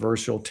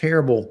controversial,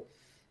 terrible,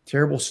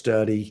 terrible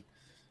study.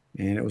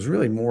 And it was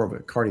really more of a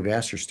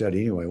cardiovascular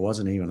study anyway. It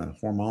wasn't even a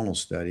hormonal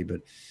study,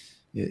 but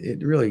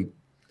it really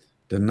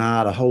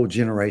denied a whole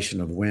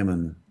generation of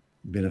women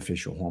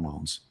beneficial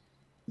hormones.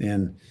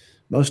 And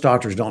most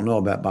doctors don't know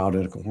about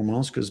bioidentical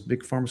hormones because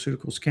big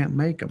pharmaceuticals can't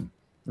make them.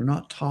 They're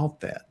not taught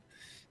that.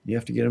 You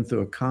have to get them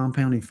through a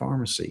compounding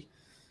pharmacy.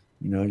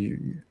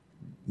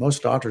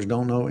 Most doctors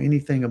don't know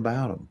anything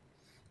about them.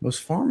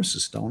 Most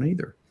pharmacists don't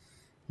either.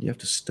 You have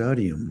to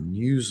study them and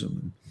use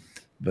them.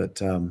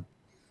 But,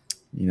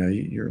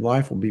 your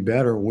life will be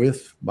better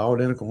with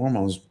bioidentical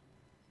hormones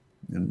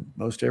in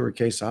most every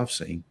case I've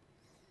seen.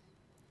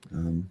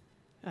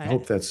 I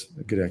hope that's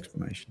a good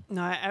explanation.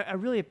 No, I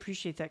really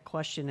appreciate that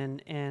question,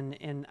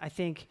 and I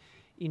think,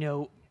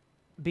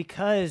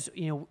 because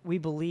we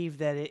believe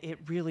that it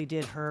really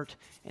did hurt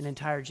an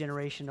entire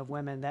generation of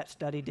women. That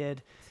study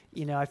did.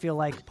 I feel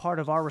like part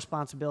of our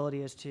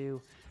responsibility is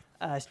to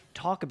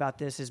talk about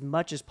this as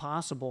much as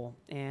possible,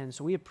 and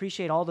so we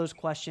appreciate all those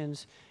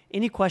questions.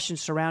 Any questions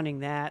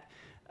surrounding that,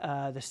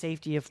 the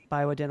safety of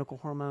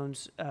bioidentical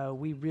hormones,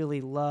 we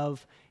really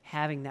love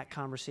having that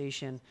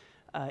conversation.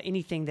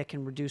 Anything that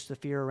can reduce the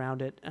fear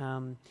around it.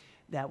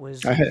 That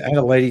was. I had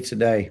a lady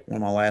today,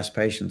 one of my last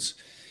patients,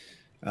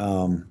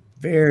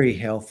 very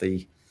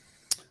healthy,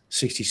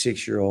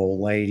 66-year-old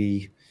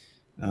lady,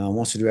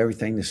 wants to do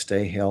everything to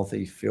stay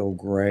healthy, feel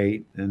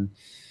great. And,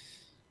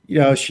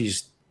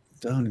 she's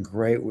done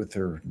great with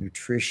her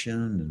nutrition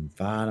and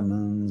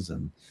vitamins,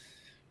 and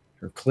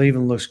her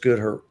cleaving looks good.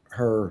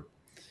 Her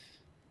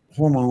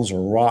hormones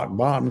are rock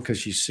bottom because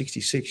she's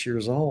 66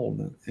 years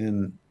old.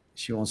 And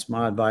she wants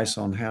my advice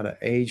on how to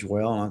age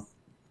well. And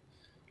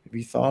have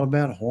you thought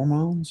about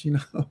hormones?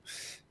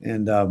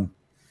 And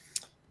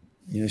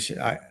she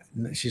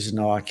said,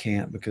 no, I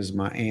can't because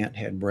my aunt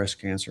had breast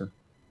cancer.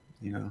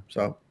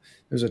 So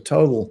there's a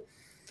total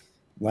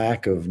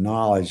lack of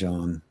knowledge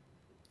on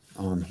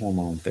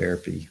hormone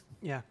therapy.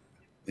 Yeah.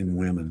 In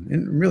women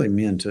and really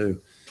men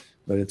too,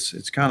 but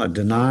it's kind of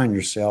denying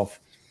yourself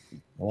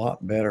a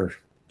lot better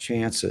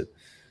chance at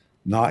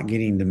not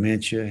getting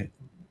dementia,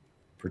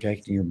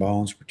 protecting your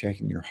bones,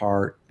 protecting your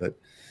heart. But,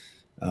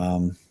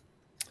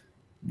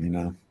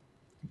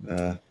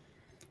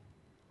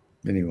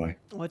 anyway,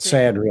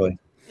 sad, really.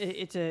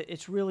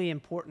 It's really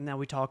important that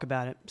we talk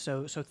about it.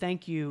 So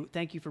thank you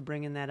for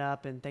bringing that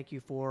up, and thank you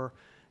for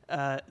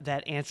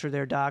that answer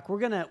there, Doc. We're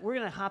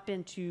gonna hop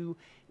into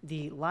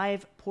the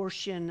live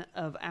portion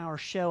of our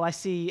show. I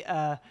see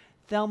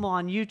Thelma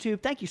on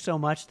YouTube. Thank you so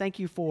much. Thank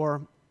you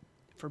for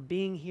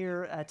being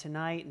here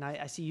tonight, and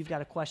I see you've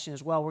got a question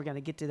as well. We're going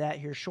to get to that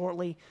here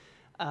shortly.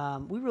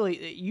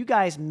 You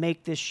guys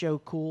make this show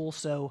cool,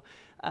 so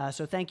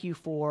thank you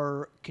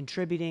for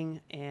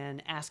contributing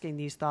and asking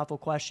these thoughtful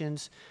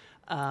questions.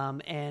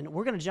 And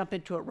we're going to jump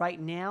into it right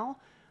now.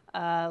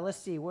 Let's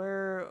see,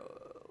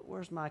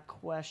 where's my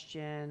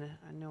question?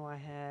 I know I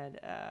had.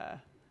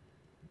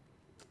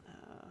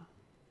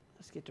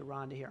 Let's get to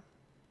Rhonda here.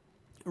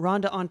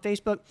 Rhonda on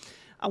Facebook.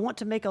 I want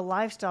to make a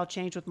lifestyle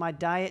change with my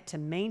diet to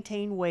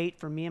maintain weight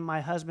for me and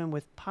my husband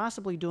with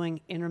possibly doing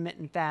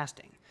intermittent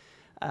fasting,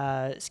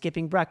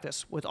 skipping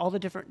breakfast with all the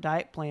different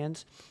diet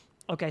plans.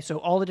 Okay, so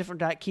all the different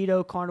diet,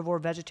 keto, carnivore,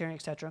 vegetarian,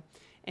 etc.,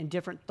 and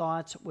different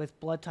thoughts with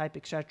blood type,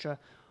 etc.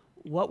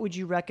 What would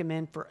you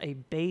recommend for a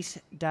base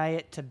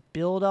diet to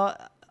build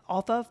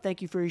off of?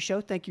 Thank you for your show.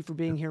 Thank you for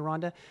being here,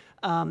 Rhonda.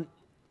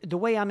 The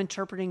way I'm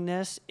interpreting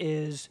this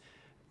is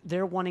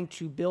they're wanting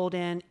to build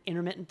in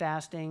intermittent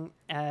fasting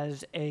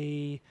as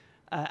a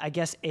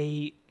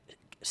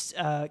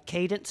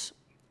cadence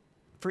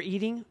for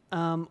eating.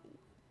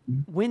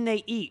 When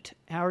they eat,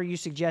 how are you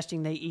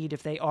suggesting they eat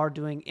if they are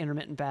doing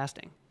intermittent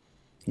fasting?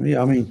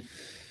 Yeah, I mean,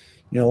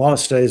 a lot of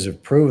studies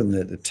have proven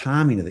that the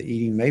timing of the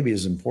eating may be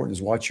as important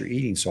as what you're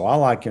eating. So I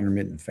like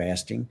intermittent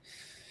fasting.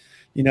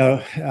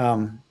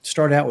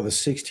 Start out with a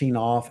 16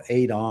 off,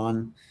 8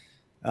 on.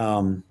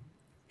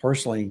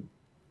 Personally,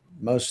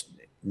 most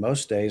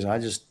days I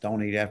just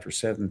don't eat after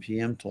 7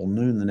 p.m. till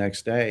noon the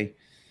next day,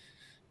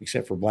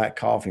 except for black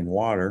coffee and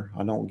water.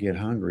 I don't get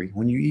hungry.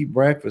 When you eat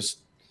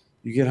breakfast,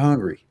 you get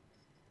hungry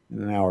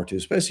in an hour or two,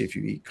 especially if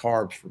you eat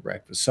carbs for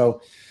breakfast.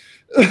 So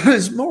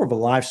it's more of a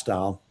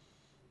lifestyle.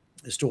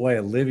 It's a way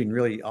of living.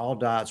 Really, all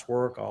diets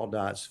work, all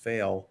diets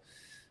fail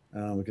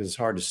because it's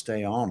hard to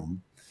stay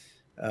on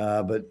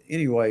But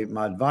anyway,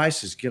 my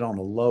advice is get on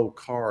a low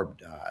carb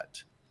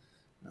diet.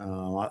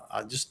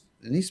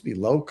 It needs to be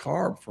low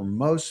carb for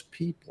most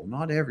people,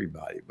 not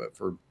everybody, but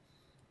for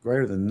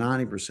greater than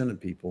 90%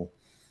 of people,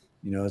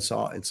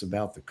 it's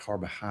about the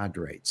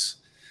carbohydrates.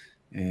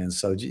 And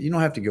so you don't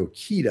have to go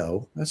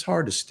keto. That's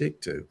hard to stick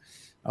to.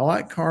 I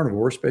like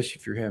carnivore, especially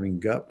if you're having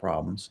gut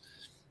problems.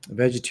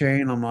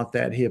 Vegetarian, I'm not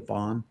that hip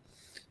on.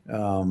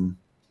 Um,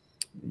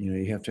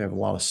 you have to have a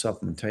lot of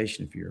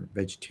supplementation if you're a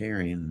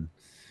vegetarian.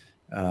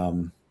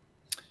 Um,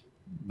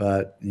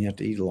 but you have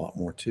to eat a lot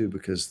more too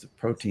because the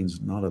protein's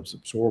not as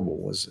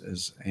absorbable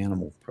as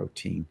animal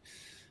protein.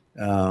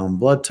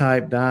 Blood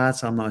type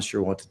diets, I'm not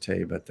sure what to tell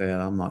you about that.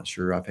 I'm not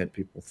sure. I've had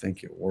people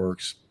think it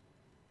works.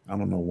 I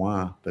don't know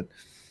why, but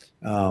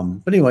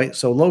anyway,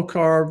 so low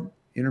carb,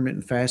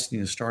 intermittent fasting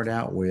to start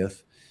out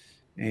with,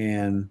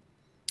 and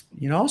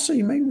also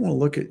you may want to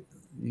look at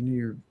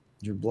your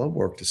blood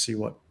work to see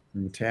what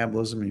your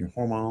metabolism and your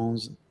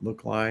hormones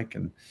look like,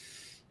 and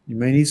you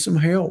may need some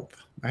help.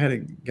 I had a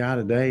guy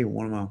today,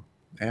 one of my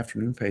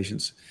afternoon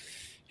patients.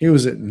 He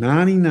was at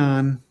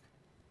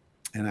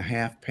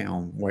 99.5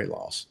 pound weight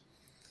loss.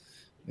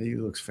 He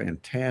looks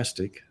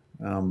fantastic.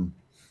 And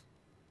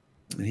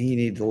he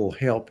needed a little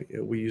help.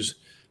 We use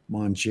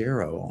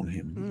Monjero on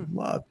him. He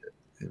loved it.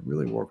 It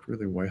really worked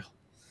really well.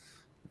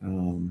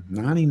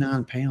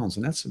 99 pounds,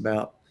 and it's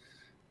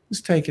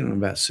taken him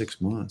about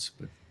 6 months,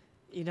 but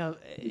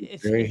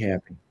very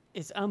happy.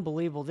 It's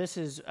unbelievable. This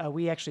is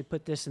we actually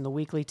put this in the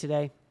weekly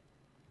today.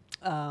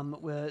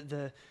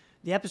 The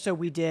episode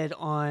we did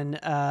on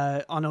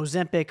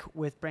Ozempic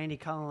with Brandy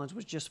Collins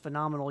was just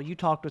phenomenal. You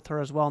talked with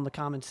her as well in the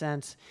Common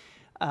Sense.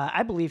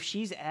 I believe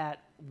she's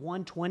at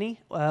 120,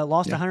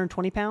 lost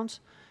 120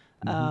 pounds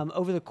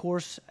over the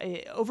course,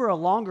 over a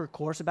longer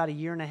course, about a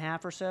year and a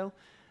half or so.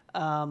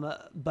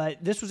 But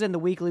this was in the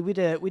weekly. We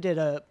did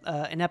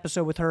an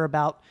episode with her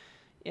about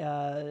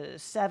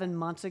 7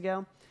 months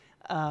ago.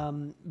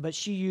 But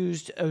she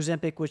used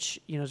Ozempic, which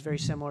is very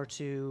similar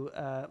to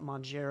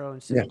Monjero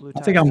and semaglutide.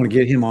 I think I'm going to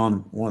get him on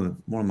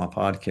one of my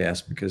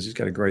podcasts because he's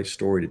got a great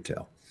story to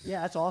tell.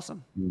 Yeah, that's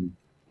awesome.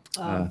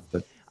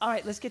 All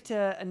right, let's get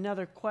to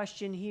another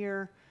question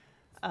here.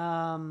 Where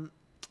am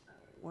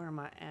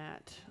I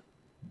at?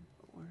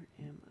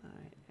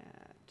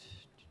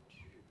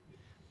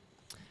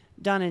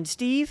 Donna and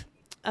Steve.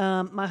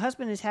 My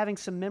husband is having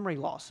some memory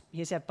loss. He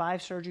has had 5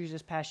 surgeries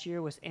this past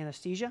year with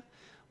anesthesia.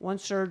 One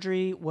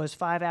surgery was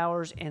 5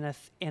 hours, and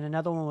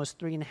another one was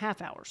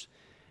 3.5 hours.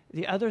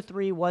 The other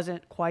 3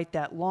 wasn't quite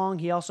that long.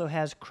 He also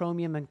has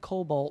chromium and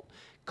cobalt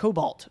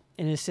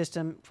in his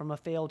system from a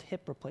failed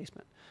hip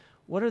replacement.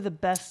 What are the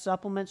best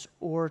supplements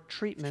or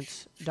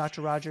treatments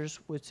Dr. Rogers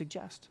would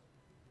suggest?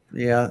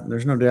 Yeah,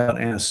 there's no doubt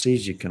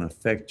anesthesia can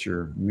affect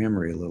your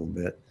memory a little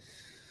bit,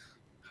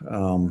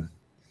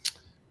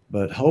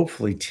 but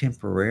hopefully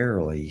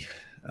temporarily.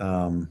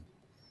 I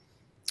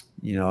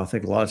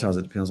think a lot of times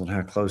it depends on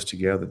how close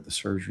together the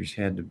surgeries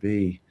had to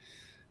be.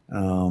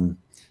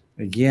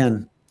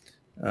 Again,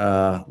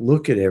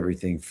 look at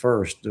everything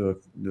first.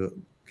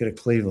 Get a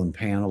Cleveland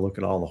panel. Look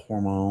at all the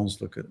hormones.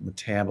 Look at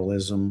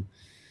metabolism.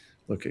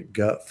 Look at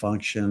gut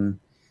function.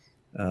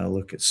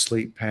 Look at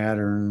sleep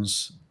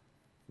patterns.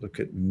 Look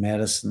at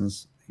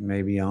medicines he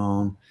may be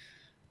on.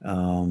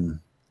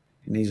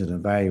 He needs an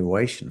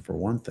evaluation for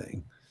one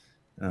thing.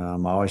 I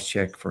always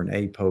check for an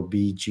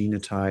ApoB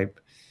genotype.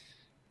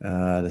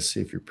 To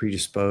see if you're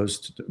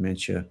predisposed to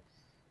dementia.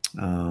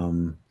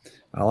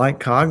 I like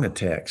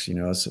Cognitex.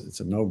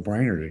 It's a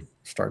no-brainer to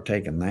start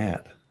taking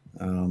that.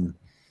 And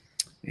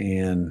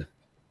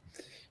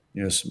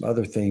some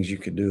other things you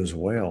could do as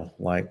well,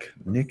 like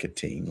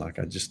nicotine, like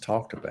I just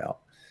talked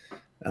about.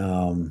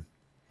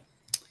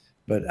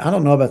 But I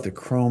don't know about the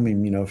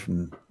chromium,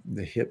 from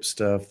the hip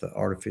stuff, the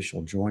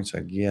artificial joints, I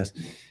guess.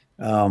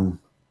 I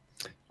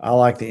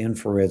like the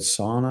infrared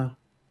sauna.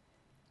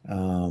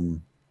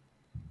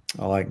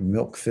 I like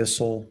milk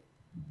thistle.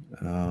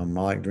 I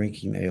like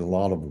drinking a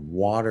lot of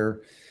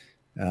water.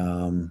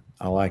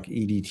 I like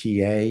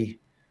EDTA,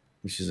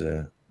 which is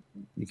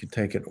you can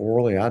take it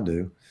orally. I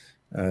do.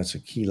 It's a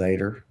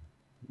chelator.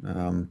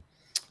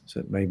 So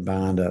it may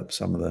bind up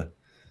some of the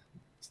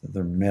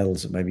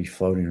metals that may be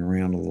floating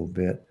around a little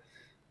bit.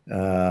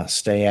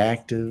 Stay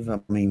active.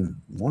 I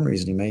mean, one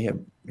reason he may have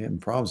having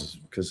problems is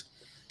because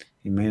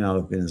he may not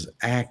have been as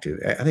active.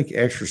 I think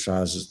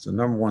exercise is the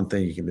number one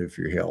thing you can do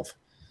for your health,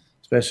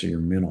 especially your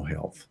mental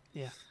health.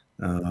 Yeah.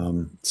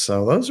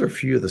 So those are a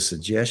few of the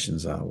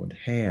suggestions I would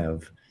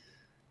have.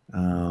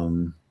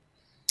 And,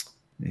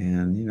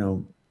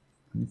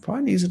 he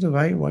probably needs an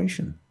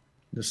evaluation.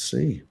 Just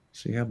see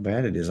how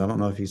bad it is. I don't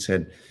know if he's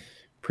had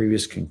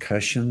previous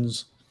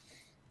concussions.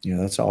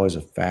 That's always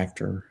a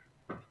factor.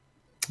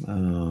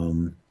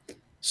 Some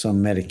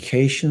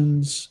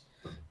medications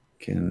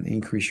can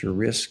increase your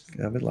risk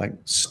of it, like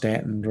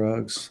statin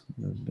drugs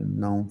have been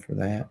known for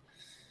that.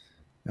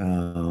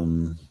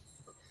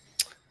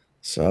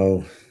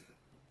 So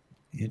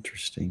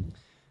interesting.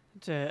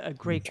 It's a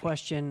great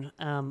question.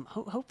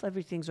 Hope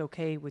everything's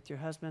okay with your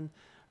husband.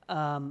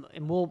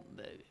 And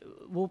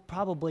we'll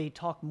probably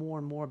talk more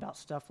and more about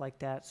stuff like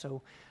that.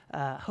 So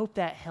hope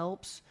that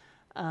helps.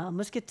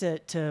 Let's get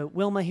to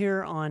Wilma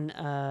here on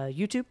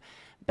YouTube.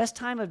 Best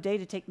time of day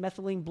to take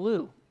methylene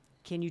blue.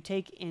 Can you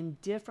take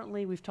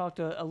indifferently? We've talked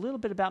a little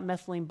bit about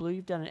methylene blue.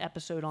 You've done an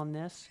episode on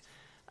this.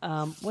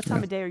 What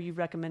time of day are you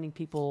recommending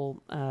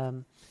people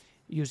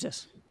use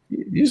this?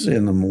 Usually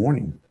in the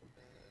morning.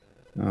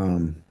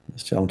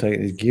 Just tell them take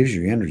it. It gives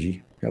you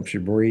energy, helps you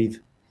breathe.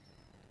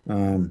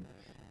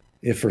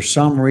 If for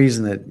some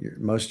reason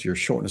that most of your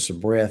shortness of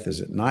breath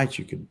is at night,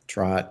 you could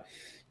try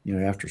it,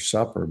 after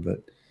supper.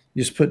 But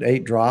you just put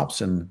 8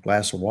 drops in a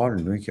glass of water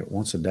and drink it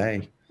once a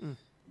day.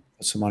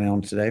 Put somebody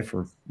on today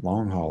for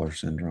long hauler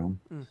syndrome.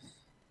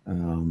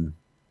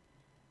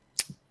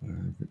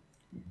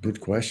 Good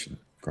question.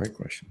 Great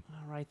question.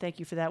 All right. Thank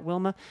you for that,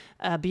 Wilma.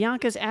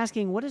 Bianca's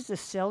asking, what is the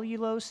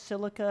cellulose,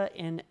 silica,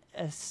 and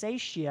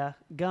acacia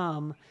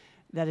gum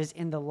that is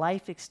in the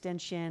Life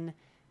Extension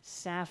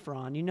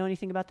Saffron? You know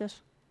anything about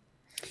this?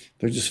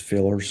 They're just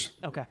fillers.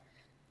 Okay.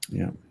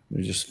 Yeah,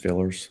 they're just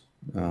fillers.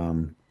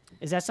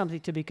 Is that something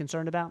to be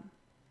concerned about?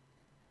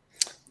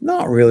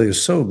 Not really.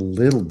 There's so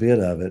little bit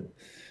of it.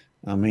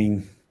 I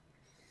mean,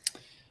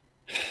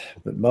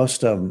 but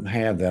most of them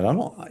have that.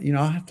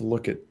 I have to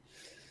look at,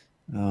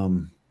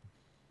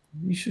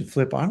 you should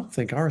flip. I don't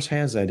think ours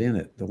has that in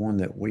it. The one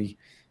that we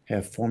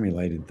have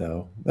formulated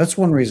though. That's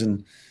one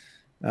reason,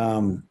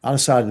 I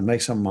decided to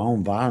make some of my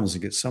own vitamins to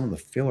get some of the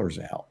fillers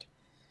out.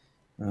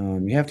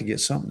 You have to get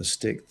something to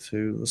stick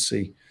to. Let's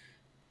see.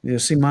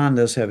 See, mine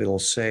does have a little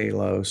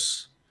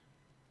cellulose.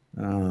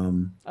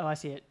 Oh, I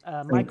see it.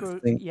 Micro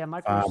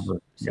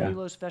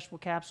cellulose vegetable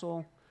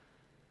capsule.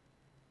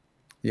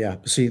 Yeah.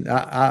 See,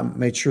 I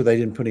made sure they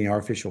didn't put any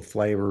artificial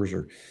flavors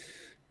or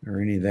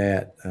any of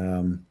that.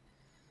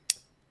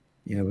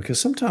 Because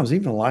sometimes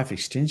even Life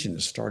Extension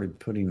has started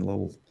putting a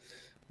little,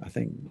 I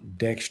think,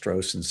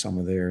 dextrose in some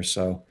of theirs.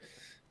 So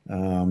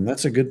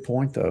that's a good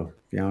point, though,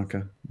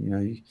 Bianca.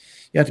 You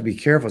have to be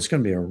careful. It's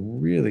going to be a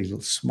really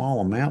small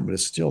amount, but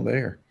it's still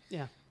there.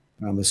 Yeah.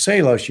 The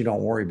cellulose you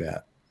don't worry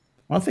about.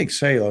 When I think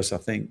cellulose,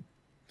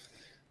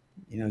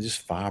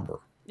 just fiber.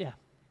 Yeah.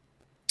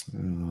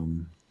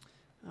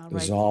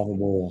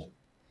 Dissolvable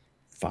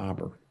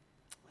fiber.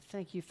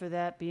 Thank you for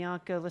that,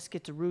 Bianca. Let's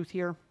get to Ruth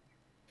here.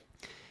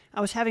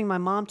 I was having my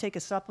mom take a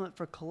supplement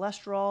for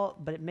cholesterol,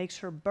 but it makes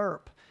her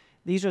burp.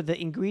 These are the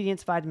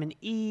ingredients: vitamin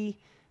E,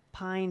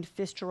 pine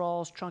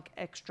fisterols, trunk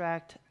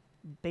extract,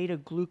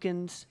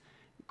 beta-glucans,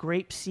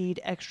 grape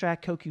seed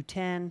extract,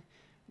 CoQ10,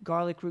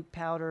 garlic root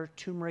powder,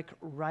 turmeric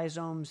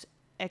rhizomes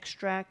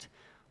extract.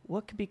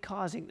 What could be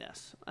causing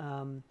this?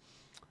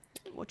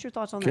 What's your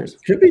thoughts on this?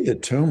 Could be the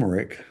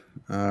turmeric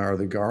or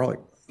the garlic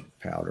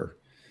powder.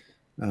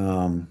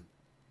 They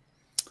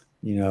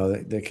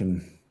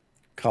can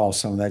cause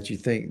some of that. You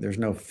think there's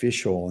no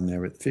fish oil in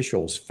there, but fish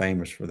oil is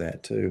famous for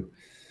that too.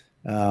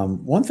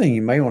 One thing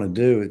you may want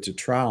to do to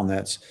try on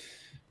that's,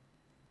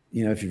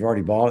 if you've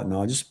already bought it and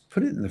all, just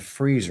put it in the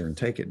freezer and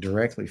take it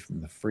directly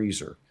from the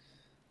freezer.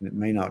 And it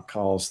may not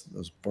cause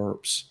those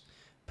burps.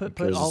 Put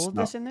all of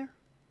this in there?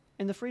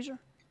 In the freezer?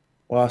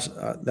 Well,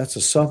 that's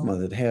a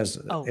supplement that has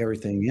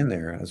everything in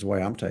there. That's the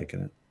way I'm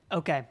taking it.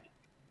 Okay.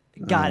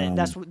 Got it.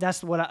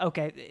 That's what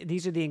okay.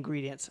 These are the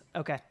ingredients.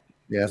 Okay.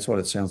 Yeah, that's what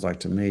it sounds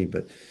like to me.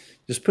 But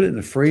just put it in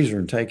the freezer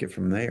and take it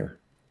from there.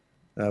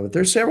 But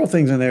there's several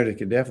things in there that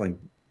could definitely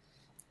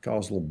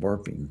cause a little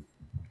burping.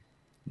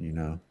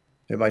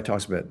 Everybody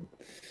talks about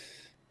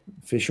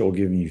fish oil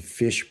giving you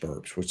fish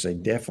burps, which they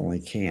definitely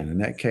can. In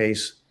that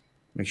case,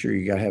 make sure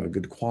you got to have a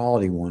good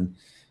quality one,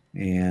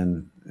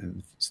 and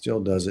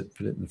still does it.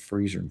 Put it in the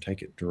freezer and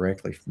take it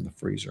directly from the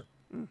freezer.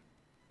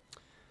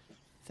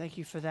 Thank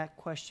you for that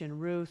question,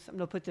 Ruth. I'm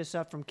going to put this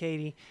up from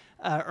Katie.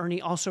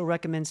 Ernie also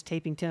recommends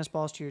taping tennis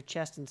balls to your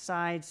chest and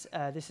sides.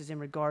 This is in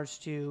regards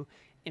to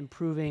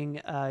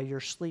improving your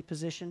sleep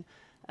position.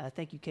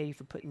 Thank you, Katie,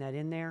 for putting that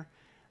in there.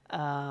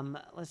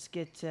 Let's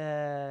get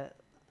let's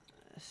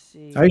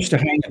see. I used to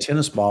hang a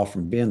tennis ball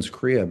from Ben's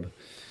crib,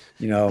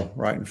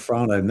 right in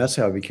front of him. That's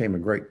how he became a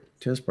great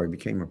tennis player. He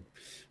became an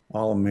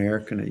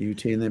All-American at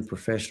UT and then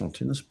professional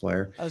tennis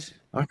player.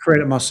 I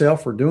credit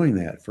myself for doing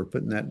that, for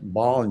putting that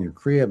ball in your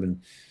crib and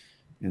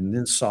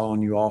then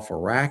sawing you off a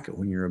racket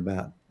when you're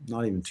about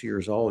not even 2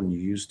 years old and you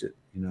used it,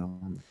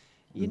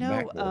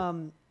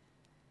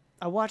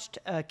 I watched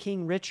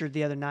King Richard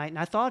the other night, and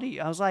I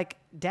was like,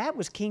 Dad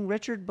was King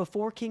Richard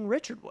before King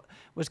Richard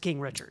was King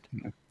Richard.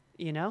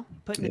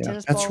 Putting the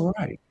tennis ball.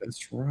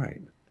 That's right.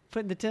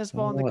 Putting the tennis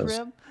ball in the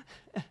crib.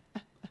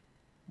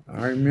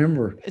 I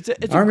remember.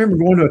 I remember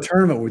going to a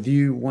tournament with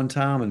you one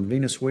time, and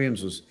Venus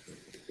Williams was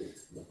a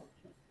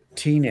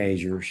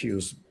teenager. She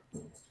was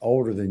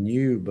older than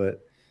you,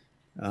 but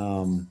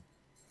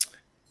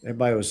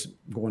everybody was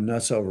going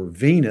nuts over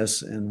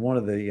Venus, and one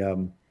of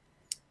the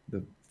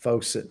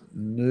folks that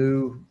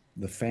knew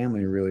the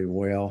family really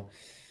well,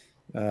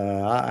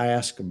 I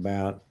asked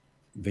about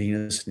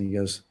Venus, and he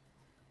goes,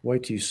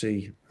 "Wait till you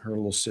see her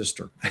little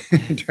sister."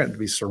 He tried to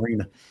be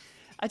Serena.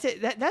 I tell you,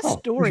 that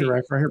story.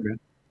 Right here, man.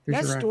 Here's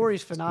That your racket.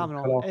 story's It's a cut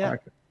phenomenal. off Yeah.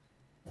 racket.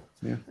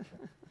 Yeah.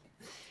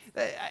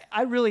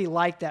 I really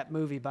like that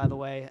movie, by the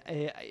way.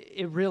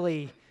 It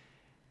really,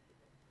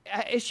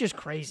 it's just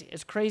crazy.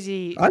 It's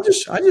crazy.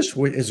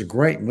 It's a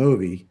great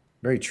movie.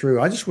 Very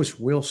true. I just wish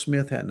Will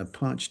Smith hadn't have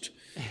punched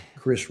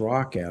Chris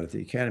Rock out at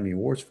the Academy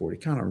Awards for it.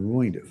 It kind of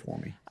ruined it for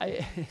me.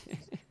 I,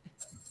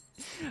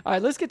 all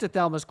right, let's get to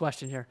Thelma's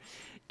question here.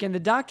 Can the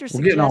doctor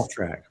We're getting off suggest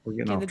track. We're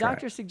getting can off the track.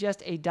 doctor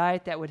suggest a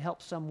diet that would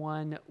help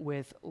someone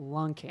with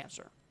lung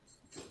cancer?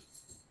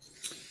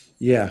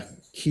 Yeah,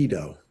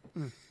 keto.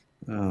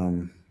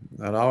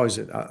 I've always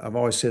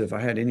said if I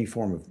had any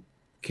form of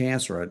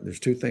cancer, there's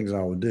two things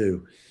I would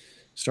do: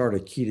 start a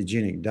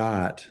ketogenic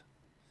diet,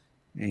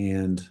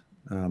 and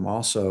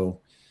also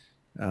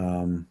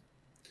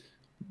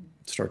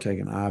start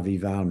taking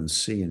IV vitamin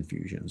C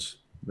infusions.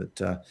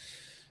 But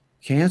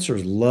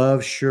cancers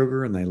love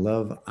sugar and they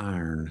love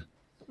iron.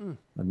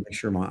 I'd make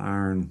sure my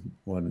iron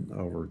wasn't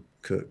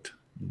overcooked.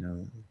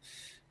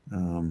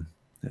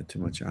 Had too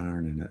much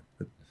iron in it.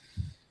 But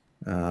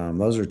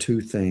those are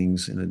two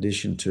things in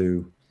addition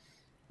to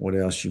what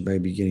else you may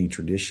be getting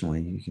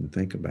traditionally you can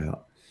think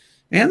about.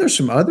 And there's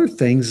some other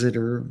things that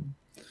are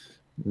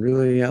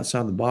really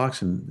outside the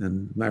box.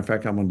 And matter of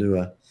fact, I'm going to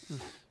do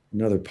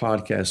another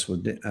podcast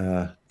with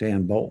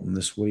Dan Bolton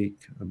this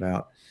week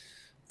about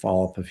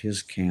follow-up of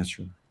his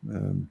cancer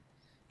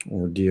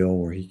ordeal,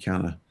 where he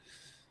kind of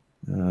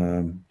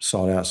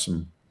sought out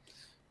some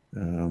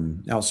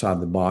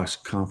outside the box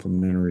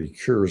complementary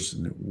cures,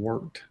 and it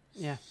worked.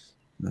 Yeah.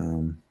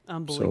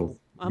 Unbelievable. So be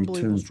Unbelievable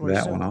tuned for story.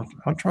 that one.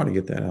 I'll try to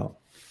get that out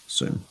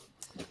soon.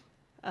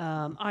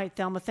 All right,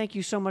 Thelma, thank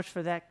you so much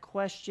for that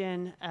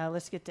question.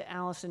 Let's get to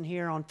Allison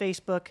here on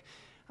Facebook.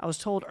 I was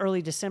told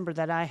early December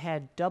that I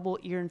had double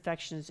ear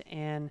infections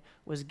and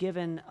was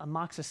given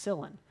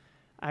amoxicillin.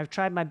 I've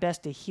tried my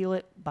best to heal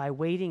it by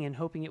waiting and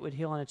hoping it would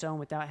heal on its own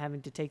without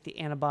having to take the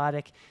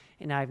antibiotic,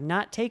 and I've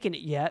not taken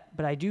it yet,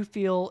 but I do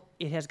feel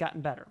it has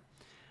gotten better.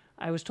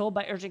 I was told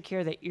by urgent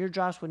care that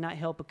eardrops would not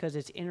help because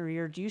it's inner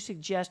ear. Do you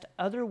suggest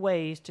other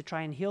ways to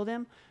try and heal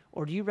them,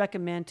 or do you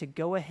recommend to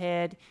go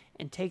ahead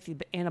and take the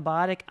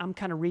antibiotic? I'm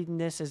kind of reading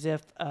this as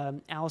if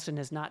Allison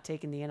has not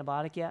taken the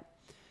antibiotic yet.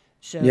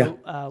 So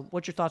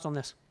what's your thoughts on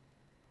this?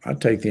 I'd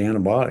take the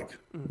antibiotic.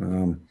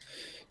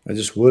 I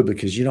just would,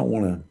 because you don't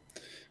want to,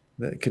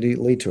 that could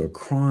lead to a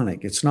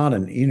chronic, it's not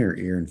an inner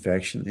ear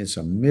infection, it's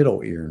a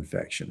middle ear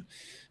infection.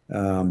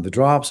 The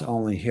drops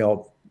only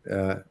help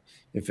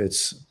if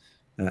it's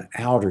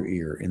outer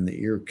ear in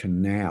the ear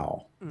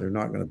canal. They're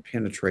not going to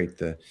penetrate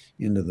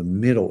into the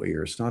middle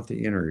ear. It's not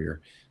the inner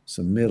ear. It's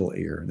the middle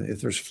ear.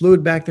 If there's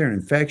fluid back there, an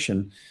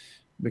infection,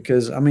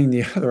 because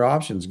the other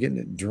option is getting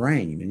it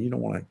drained, and you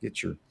don't want to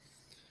get your,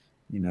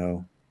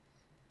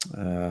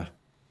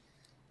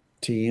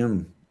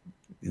 TM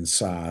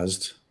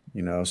incised,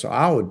 So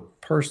I would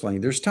personally,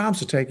 there's times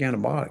to take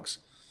antibiotics,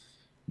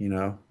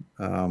 and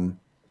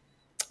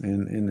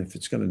if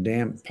it's going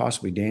to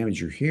possibly damage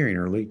your hearing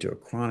or lead to a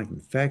chronic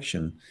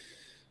infection,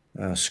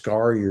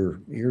 scar your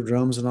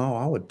eardrums and all,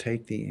 I would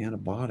take the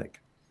antibiotic.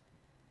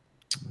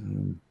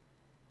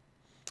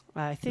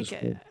 I think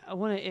I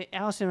want to,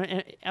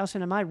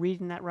 Allison, am I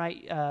reading that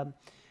right?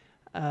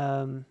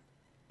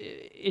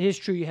 It is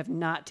true you have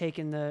not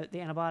taken the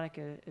antibiotic.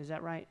 Is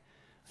that right?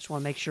 I just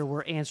want to make sure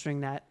we're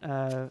answering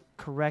that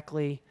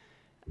correctly.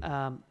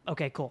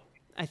 Okay, cool.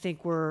 I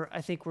think we're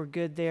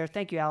good there.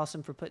 Thank you,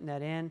 Allison, for putting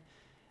that in.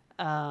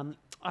 All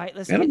right,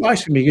 let's.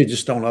 Antibiotics can be good.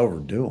 Just don't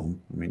overdo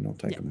them. Don't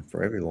take them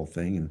for every little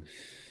thing and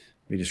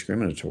be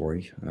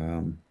discriminatory.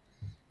 Again,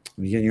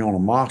 you're on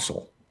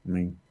amoxil.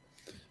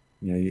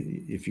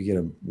 If you get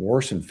a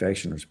worse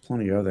infection, there's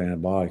plenty of other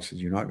antibiotics that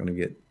you're not going to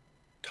get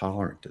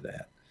tolerant to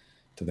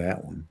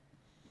that one.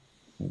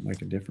 Won't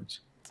make a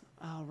difference.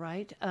 All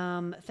right.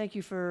 Thank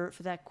you for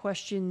that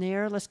question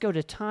there. Let's go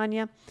to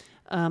Tanya.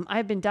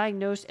 I've been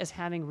diagnosed as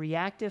having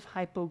reactive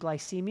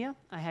hypoglycemia.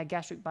 I had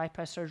gastric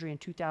bypass surgery in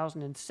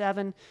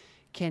 2007.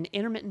 Can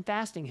intermittent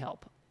fasting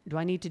help? Do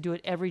I need to do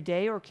it every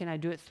day, or can I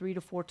do it 3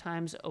 to 4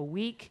 times a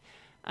week?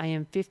 I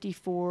am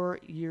 54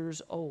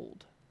 years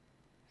old.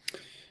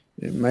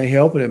 It may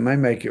help, but it may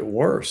make it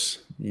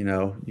worse. You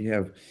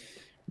have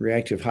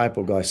reactive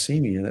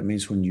hypoglycemia. That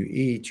means when you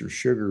eat, your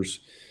sugars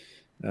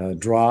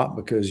drop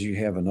because you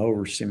have an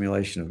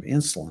overstimulation of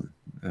insulin,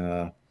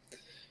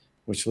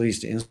 which leads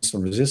to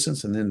insulin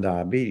resistance and then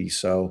diabetes.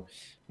 So,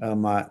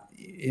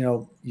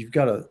 you've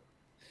got a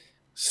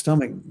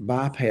stomach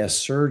bypass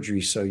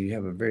surgery, so you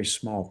have a very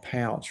small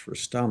pouch for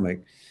stomach.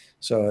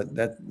 So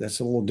that's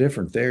a little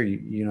different there.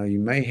 You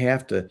may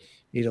have to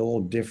eat a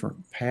little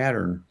different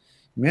pattern.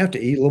 You may have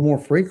to eat a little more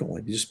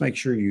frequently. Just make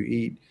sure you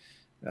eat.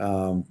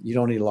 You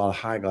don't eat a lot of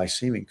high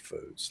glycemic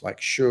foods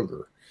like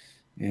sugar,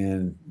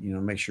 and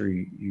make sure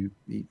you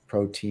eat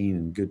protein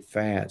and good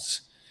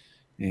fats,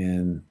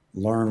 and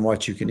learn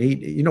what you can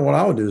eat. What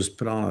I would do is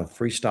put on a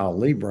Freestyle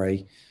Libre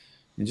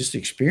and just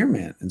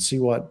experiment and see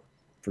what,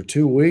 for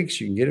 2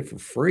 weeks, you can get it for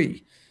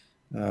free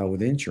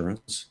with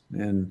insurance,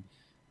 and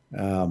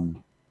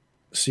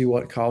see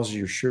what causes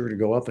your sugar to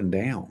go up and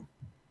down,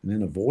 and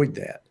then avoid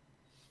that.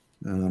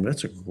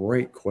 That's a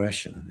great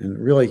question. And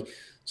really,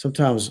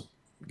 sometimes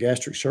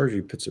gastric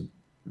surgery puts a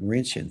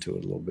wrench into it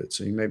a little bit.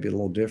 So you may be a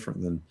little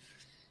different than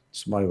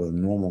somebody with a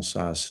normal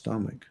sized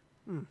stomach.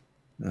 Hmm.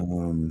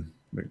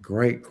 But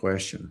great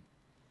question.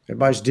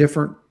 Everybody's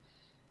different.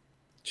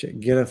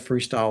 Get a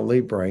freestyle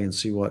Libre and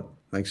see what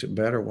makes it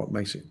better, what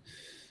makes it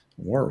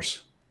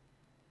worse.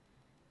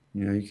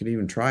 You could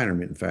even try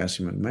intermittent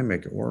fasting, but it may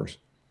make it worse.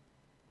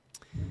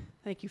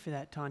 Thank you for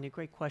that, Tanya.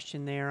 Great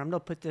question there. I'm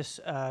going to put this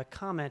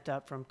comment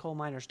up from coal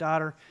miner's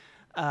daughter.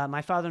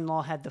 My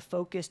father-in-law had the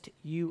Focused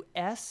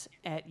US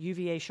at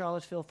UVA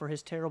Charlottesville for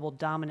his terrible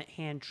dominant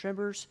hand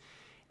tremors,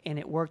 and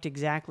it worked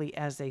exactly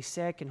as they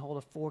said. Can hold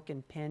a fork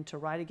and pen to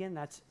write again.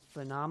 That's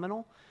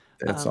phenomenal.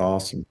 That's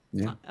awesome.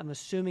 Yeah. I'm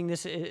assuming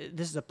this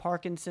is a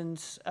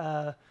Parkinson's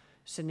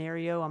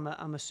scenario.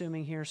 I'm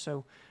assuming here.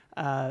 So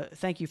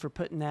thank you for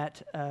putting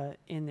that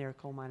in there,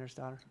 coal miner's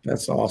daughter.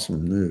 That's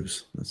awesome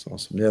news. That's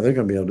awesome. Yeah, they're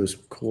going to be able to do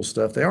some cool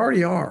stuff. They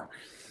already are,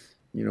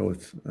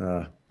 with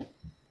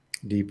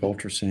deep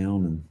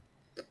ultrasound and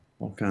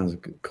all kinds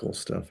of good, cool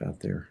stuff out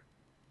there.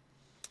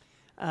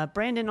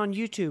 Brandon on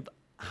YouTube,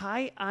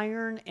 high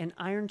iron and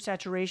iron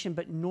saturation,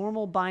 but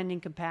normal binding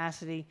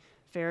capacity,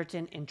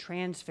 ferritin and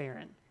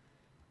transferrin.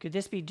 Could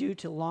this be due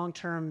to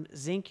long-term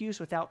zinc use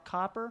without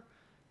copper,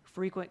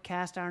 frequent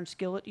cast iron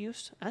skillet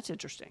use? That's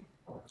interesting.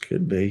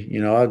 Could be.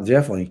 I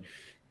definitely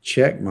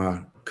check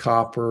my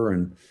copper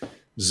and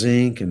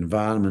zinc and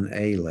vitamin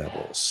A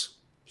levels.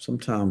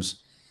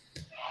 Sometimes,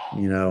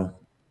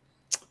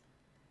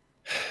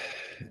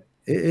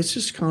 it's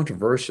just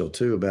controversial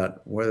too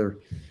about whether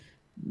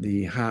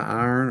the high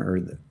iron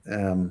or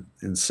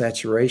and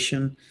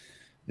saturation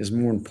is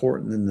more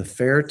important than the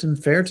ferritin.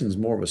 Ferritin is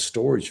more of a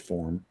storage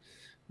form.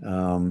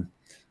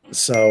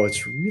 So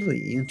it's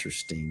really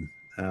interesting.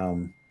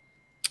 I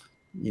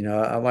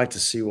like to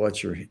see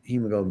what your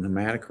hemoglobin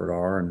hematocrit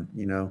are, and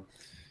you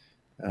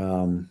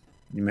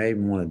may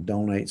even want to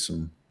donate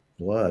some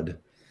blood.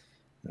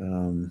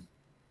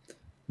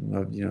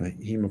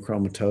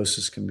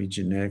 Hemochromatosis can be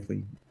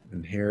genetically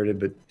inherited,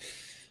 but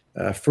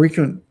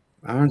frequent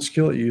iron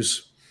skillet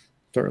use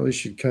certainly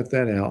should cut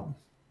that out.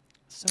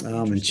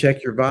 And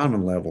check your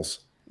vitamin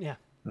levels. Yeah.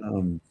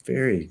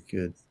 Very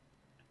good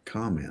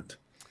comment.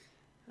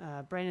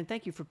 Brandon,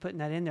 thank you for putting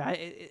that in there.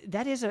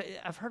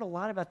 I've heard a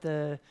lot about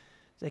the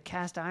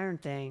cast iron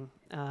thing.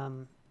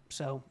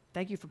 So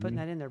thank you for putting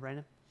that in there,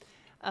 Brandon.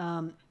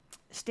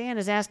 Stan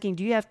is asking,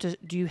 do you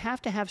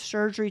have to have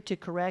surgery to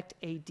correct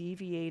a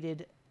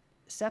deviated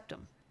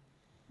septum?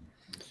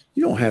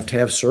 You don't have to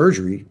have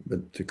surgery,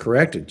 but to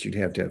correct it, you'd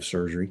have to have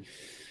surgery.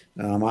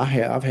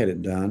 I've had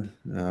it done.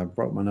 I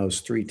broke my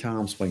nose 3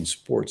 times playing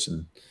sports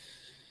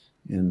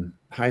in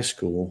high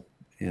school.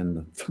 And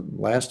the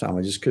last time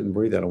I just couldn't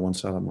breathe out of one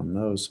side of my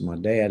nose. So my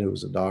dad, who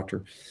was a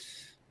doctor,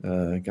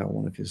 got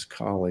one of his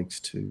colleagues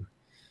to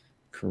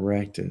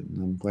correct it.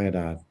 And I'm glad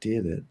I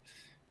did it.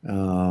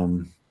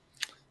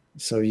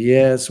 So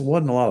yes, it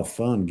wasn't a lot of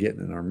fun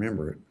getting it. I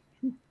remember it.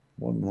 It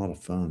wasn't a lot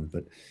of fun,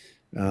 but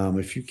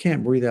if you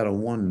can't breathe out of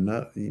one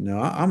nose,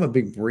 I'm a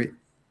big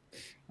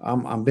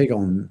I'm big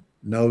on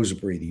nose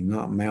breathing,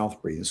 not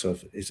mouth breathing. So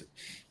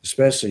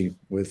especially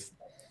with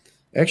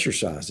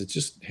exercise, it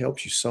just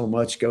helps you so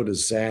much. Go to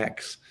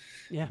Zach's,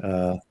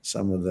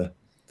 some of the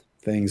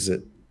things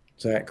that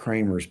Zach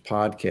Kramer's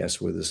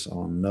podcast with us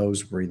on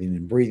nose breathing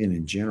and breathing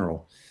in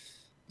general.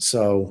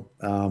 So,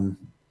 and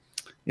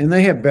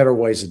they have better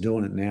ways of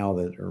doing it now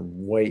that are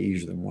way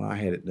easier than when I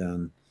had it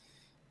done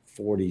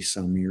 40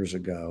 some years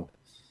ago.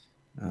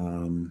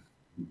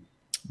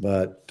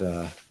 But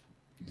I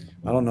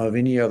don't know of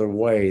any other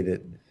way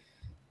that,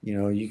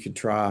 you could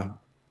try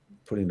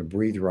putting a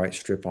Breathe Right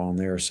strip on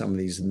there, or some of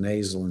these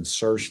nasal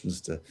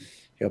insertions to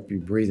help you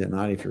breathe at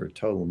night if you're a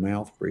total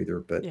mouth breather.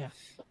 But if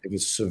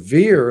it's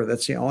severe,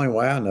 that's the only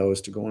way I know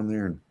is to go in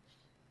there and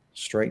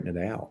straighten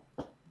it out.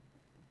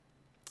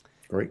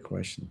 Great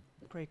question.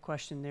 Great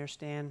question there,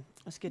 Stan.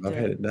 Let's get I've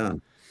had it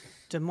done.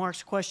 To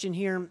Mark's question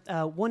here.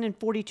 1 in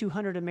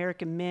 4,200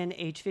 American men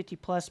age 50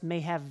 plus may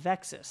have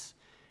VEXAS.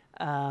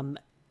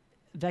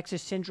 VEXAS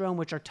syndrome,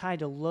 which are tied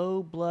to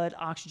low blood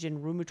oxygen,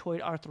 rheumatoid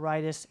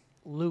arthritis,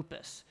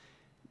 lupus.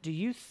 Do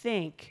you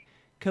think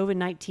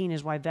COVID-19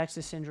 is why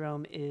VEXAS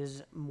syndrome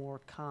is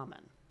more common?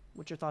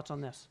 What's your thoughts on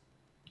this?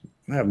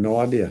 I have no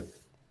idea.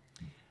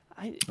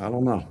 I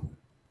don't know.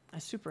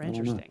 That's super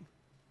interesting.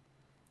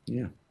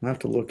 Yeah, I have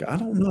to look. I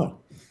don't know.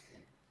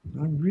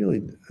 I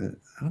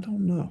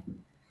don't know.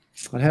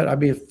 I'd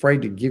be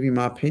afraid to give you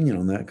my opinion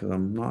on that because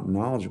I'm not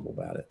knowledgeable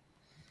about it.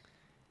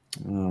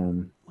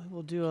 We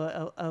will do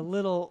a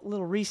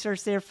little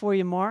research there for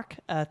you, Mark.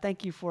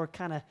 Thank you for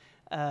kind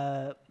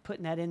of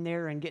putting that in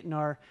there and getting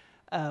our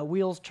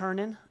wheels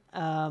turning.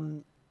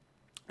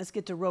 Let's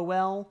get to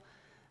Roel.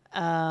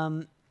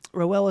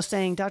 Roel is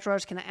saying, Dr.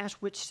 Rogers, can I ask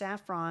which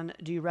saffron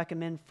do you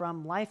recommend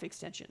from Life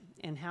Extension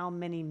and how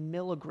many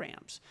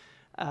milligrams?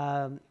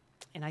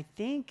 And I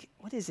think,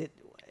 what is it?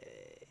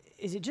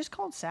 Is it just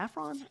called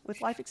saffron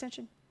with Life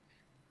Extension?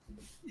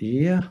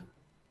 Yeah.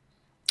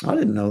 I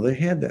didn't know they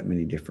had that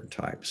many different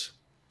types.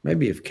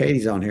 maybe if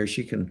Katie's on here,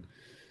 she can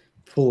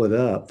pull it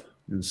up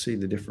and see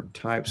the different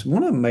types.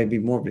 One of them may be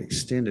more of an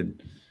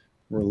extended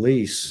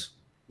release.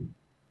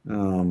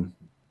 I'm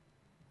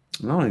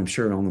not even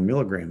sure on the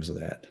milligrams of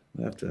that.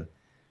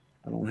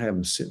 I don't have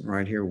them sitting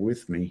right here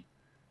with me.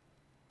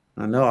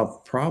 I know I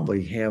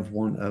probably have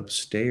one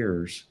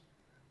upstairs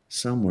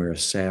somewhere, a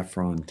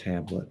saffron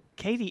tablet.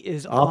 Katie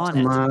is on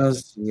it.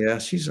 Optimized. Yeah,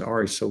 she's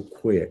already so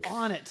quick.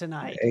 On it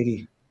tonight.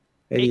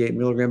 88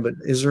 milligram. But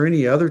is there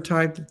any other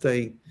type that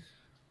they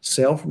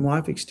sell from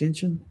Life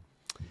Extension?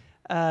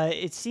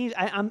 It seems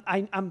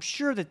I'm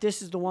sure that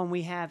this is the one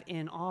we have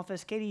in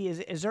office. Katie,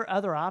 is there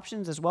other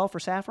options as well for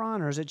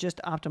saffron, or is it just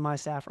optimized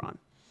saffron?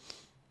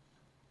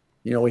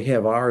 You know, we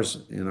have ours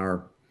in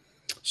our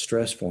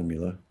stress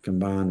formula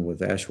combined with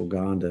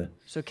ashwagandha.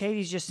 So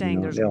Katie's just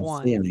saying there's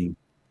one. L-theanine.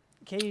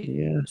 Katie,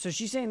 yeah. So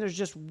she's saying there's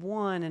just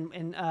one,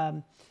 and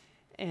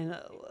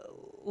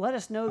let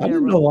us know. I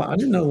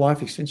didn't know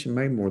Life Extension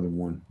made more than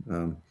one.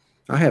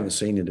 I haven't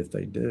seen it if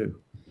they do.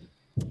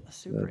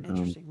 Super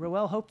interesting.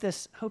 Roel, hope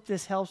this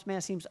helps, man.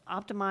 It seems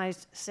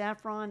optimized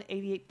saffron,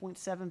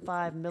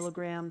 88.75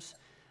 milligrams,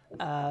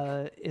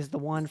 is the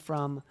one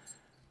from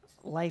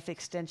Life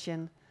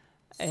Extension,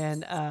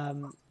 and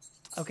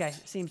okay,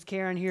 seems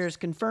Karen here is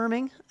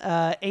confirming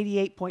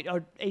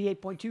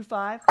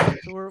 88.25.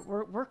 So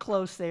we're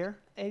close there.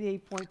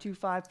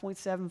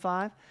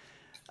 88.25.75.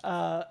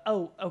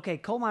 Okay.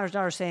 Coal miner's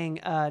daughter saying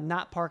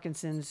not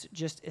Parkinson's,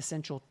 just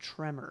essential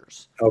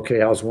tremors.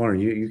 Okay, I was wondering.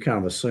 You kind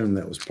of assumed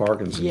that was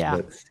Parkinson's. Yeah,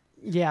 but,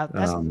 yeah.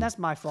 That's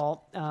my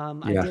fault.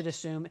 I did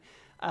assume.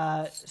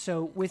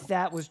 So with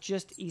that was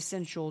just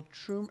essential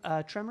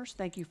tremors.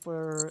 Thank you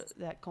for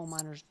that, coal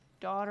miner's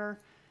daughter.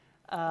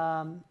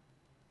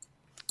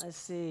 Let's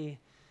see.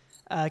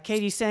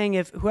 Katie's saying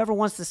if whoever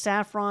wants the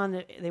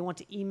saffron, they want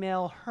to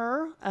email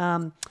her.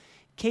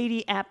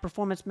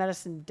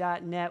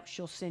 Katie@performancemedicine.net.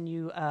 She'll send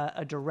you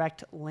a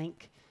direct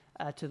link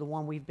to the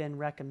one we've been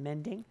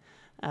recommending.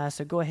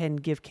 So go ahead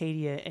and give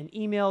Katie an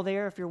email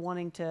there if you're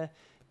wanting to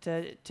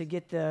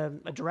get a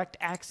direct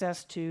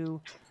access to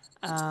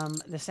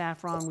the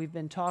saffron we've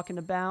been talking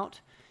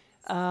about.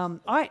 All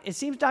right, it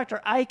seems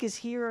Dr. Ike is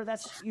here.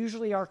 That's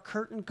usually our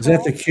curtain call. Is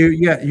that the cue?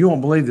 Yeah, you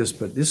won't believe this,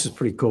 but this is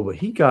pretty cool. But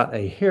he got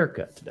a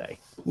haircut today.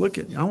 I want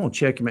to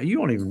check him out. You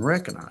won't even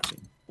recognize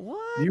him.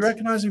 What? Do you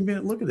recognize him?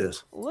 Look at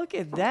this. Look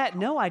at that.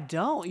 No, I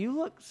don't. You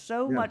look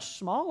so much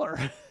smaller.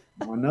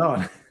 I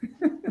know.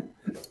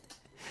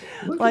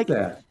 Look at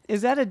that.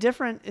 Is that a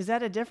different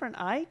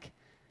Ike?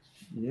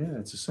 Yeah,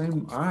 it's the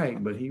same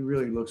Ike, but he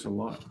really looks a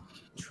lot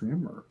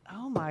trimmer.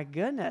 Oh my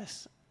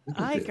goodness.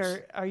 Ike,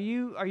 are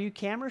you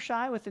camera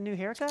shy with the new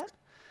haircut?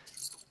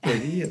 Yeah,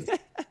 he is.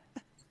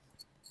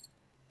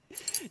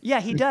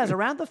 Yeah, he does.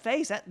 Around the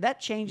face, that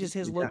changes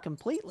his look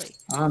completely.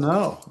 I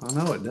know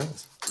it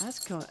does. That's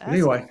cool.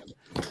 Anyway,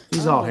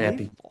 he's all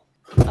happy.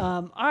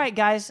 All right,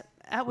 guys,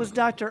 that was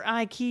Dr.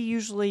 Ike. He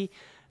usually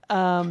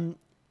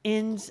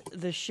ends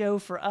the show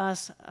for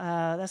us.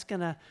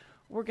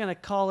 We're gonna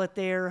call it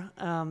there.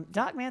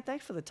 Doc, man,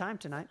 thanks for the time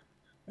tonight.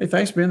 Hey,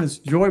 thanks, Ben. It's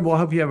enjoyable. I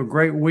hope you have a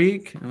great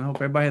week, and I hope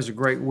everybody has a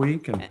great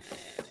week and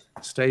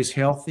stays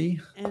healthy.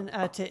 And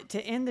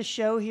to end the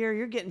show here,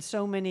 you're getting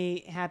so many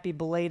happy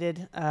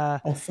belated.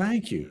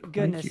 Thank you.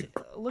 Goodness, Thank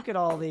you. Look at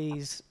all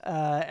these.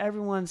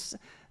 Everyone's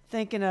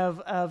thinking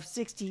of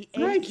 68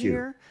 Thank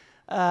here.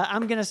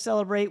 I'm going to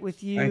celebrate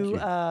with you,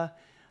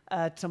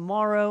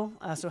 tomorrow.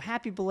 So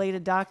happy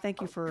belated, Doc.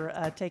 Thank you for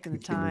taking the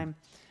time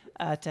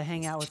to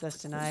hang out with us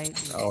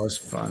tonight. Oh, it's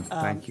fun.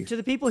 Thank you. To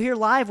the people here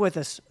live with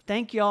us,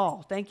 thank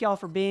y'all. Thank y'all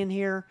for being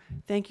here.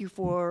 Thank you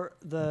for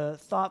the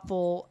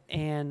thoughtful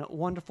and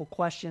wonderful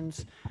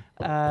questions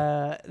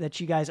that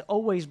you guys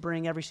always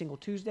bring every single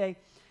Tuesday.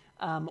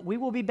 We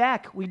will be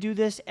back. We do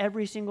this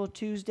every single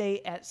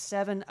Tuesday at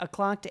 7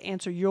 o'clock to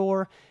answer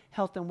your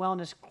health and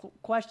wellness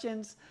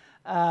questions.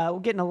 We're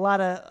getting a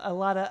lot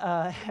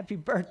of happy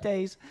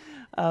birthdays.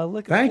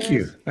 Thank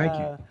you.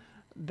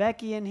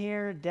 Becky in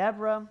here,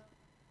 Deborah.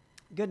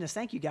 Goodness,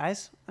 thank you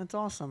guys. That's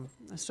awesome.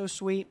 That's so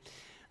sweet.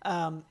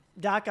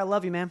 Doc, I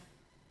love you, man.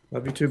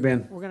 Love you too,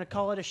 Ben. We're going to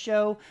call it a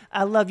show.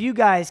 I love you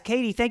guys.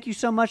 Katie, thank you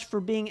so much for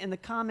being in the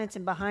comments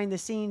and behind the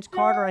scenes.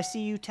 Carter, I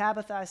see you.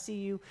 Tabitha, I see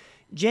you.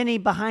 Jenny,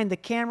 behind the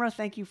camera,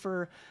 thank you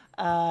for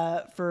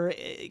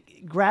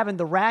grabbing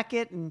the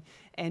racket and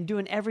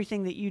doing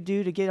everything that you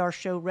do to get our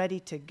show ready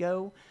to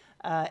go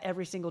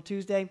every single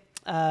Tuesday.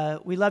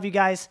 We love you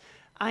guys.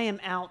 I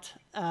am out.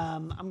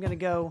 I'm going to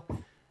go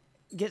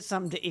get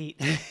something to eat.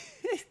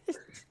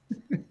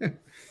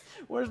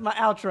 Where's my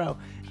outro?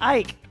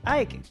 Ike,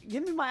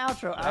 give me my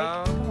outro.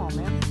 Ike, come on,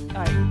 man.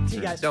 All right, see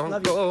you guys. Don't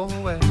Love you. go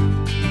away.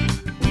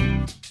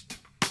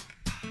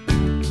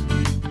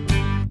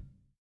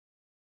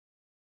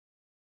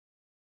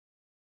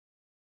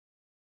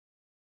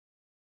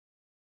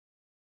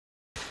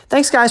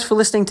 Thanks, guys, for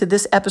listening to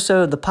this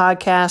episode of the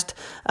podcast.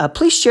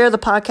 Please share the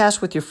podcast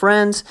with your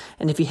friends.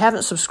 And if you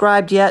haven't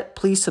subscribed yet,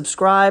 please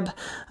subscribe.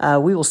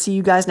 We will see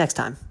you guys next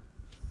time.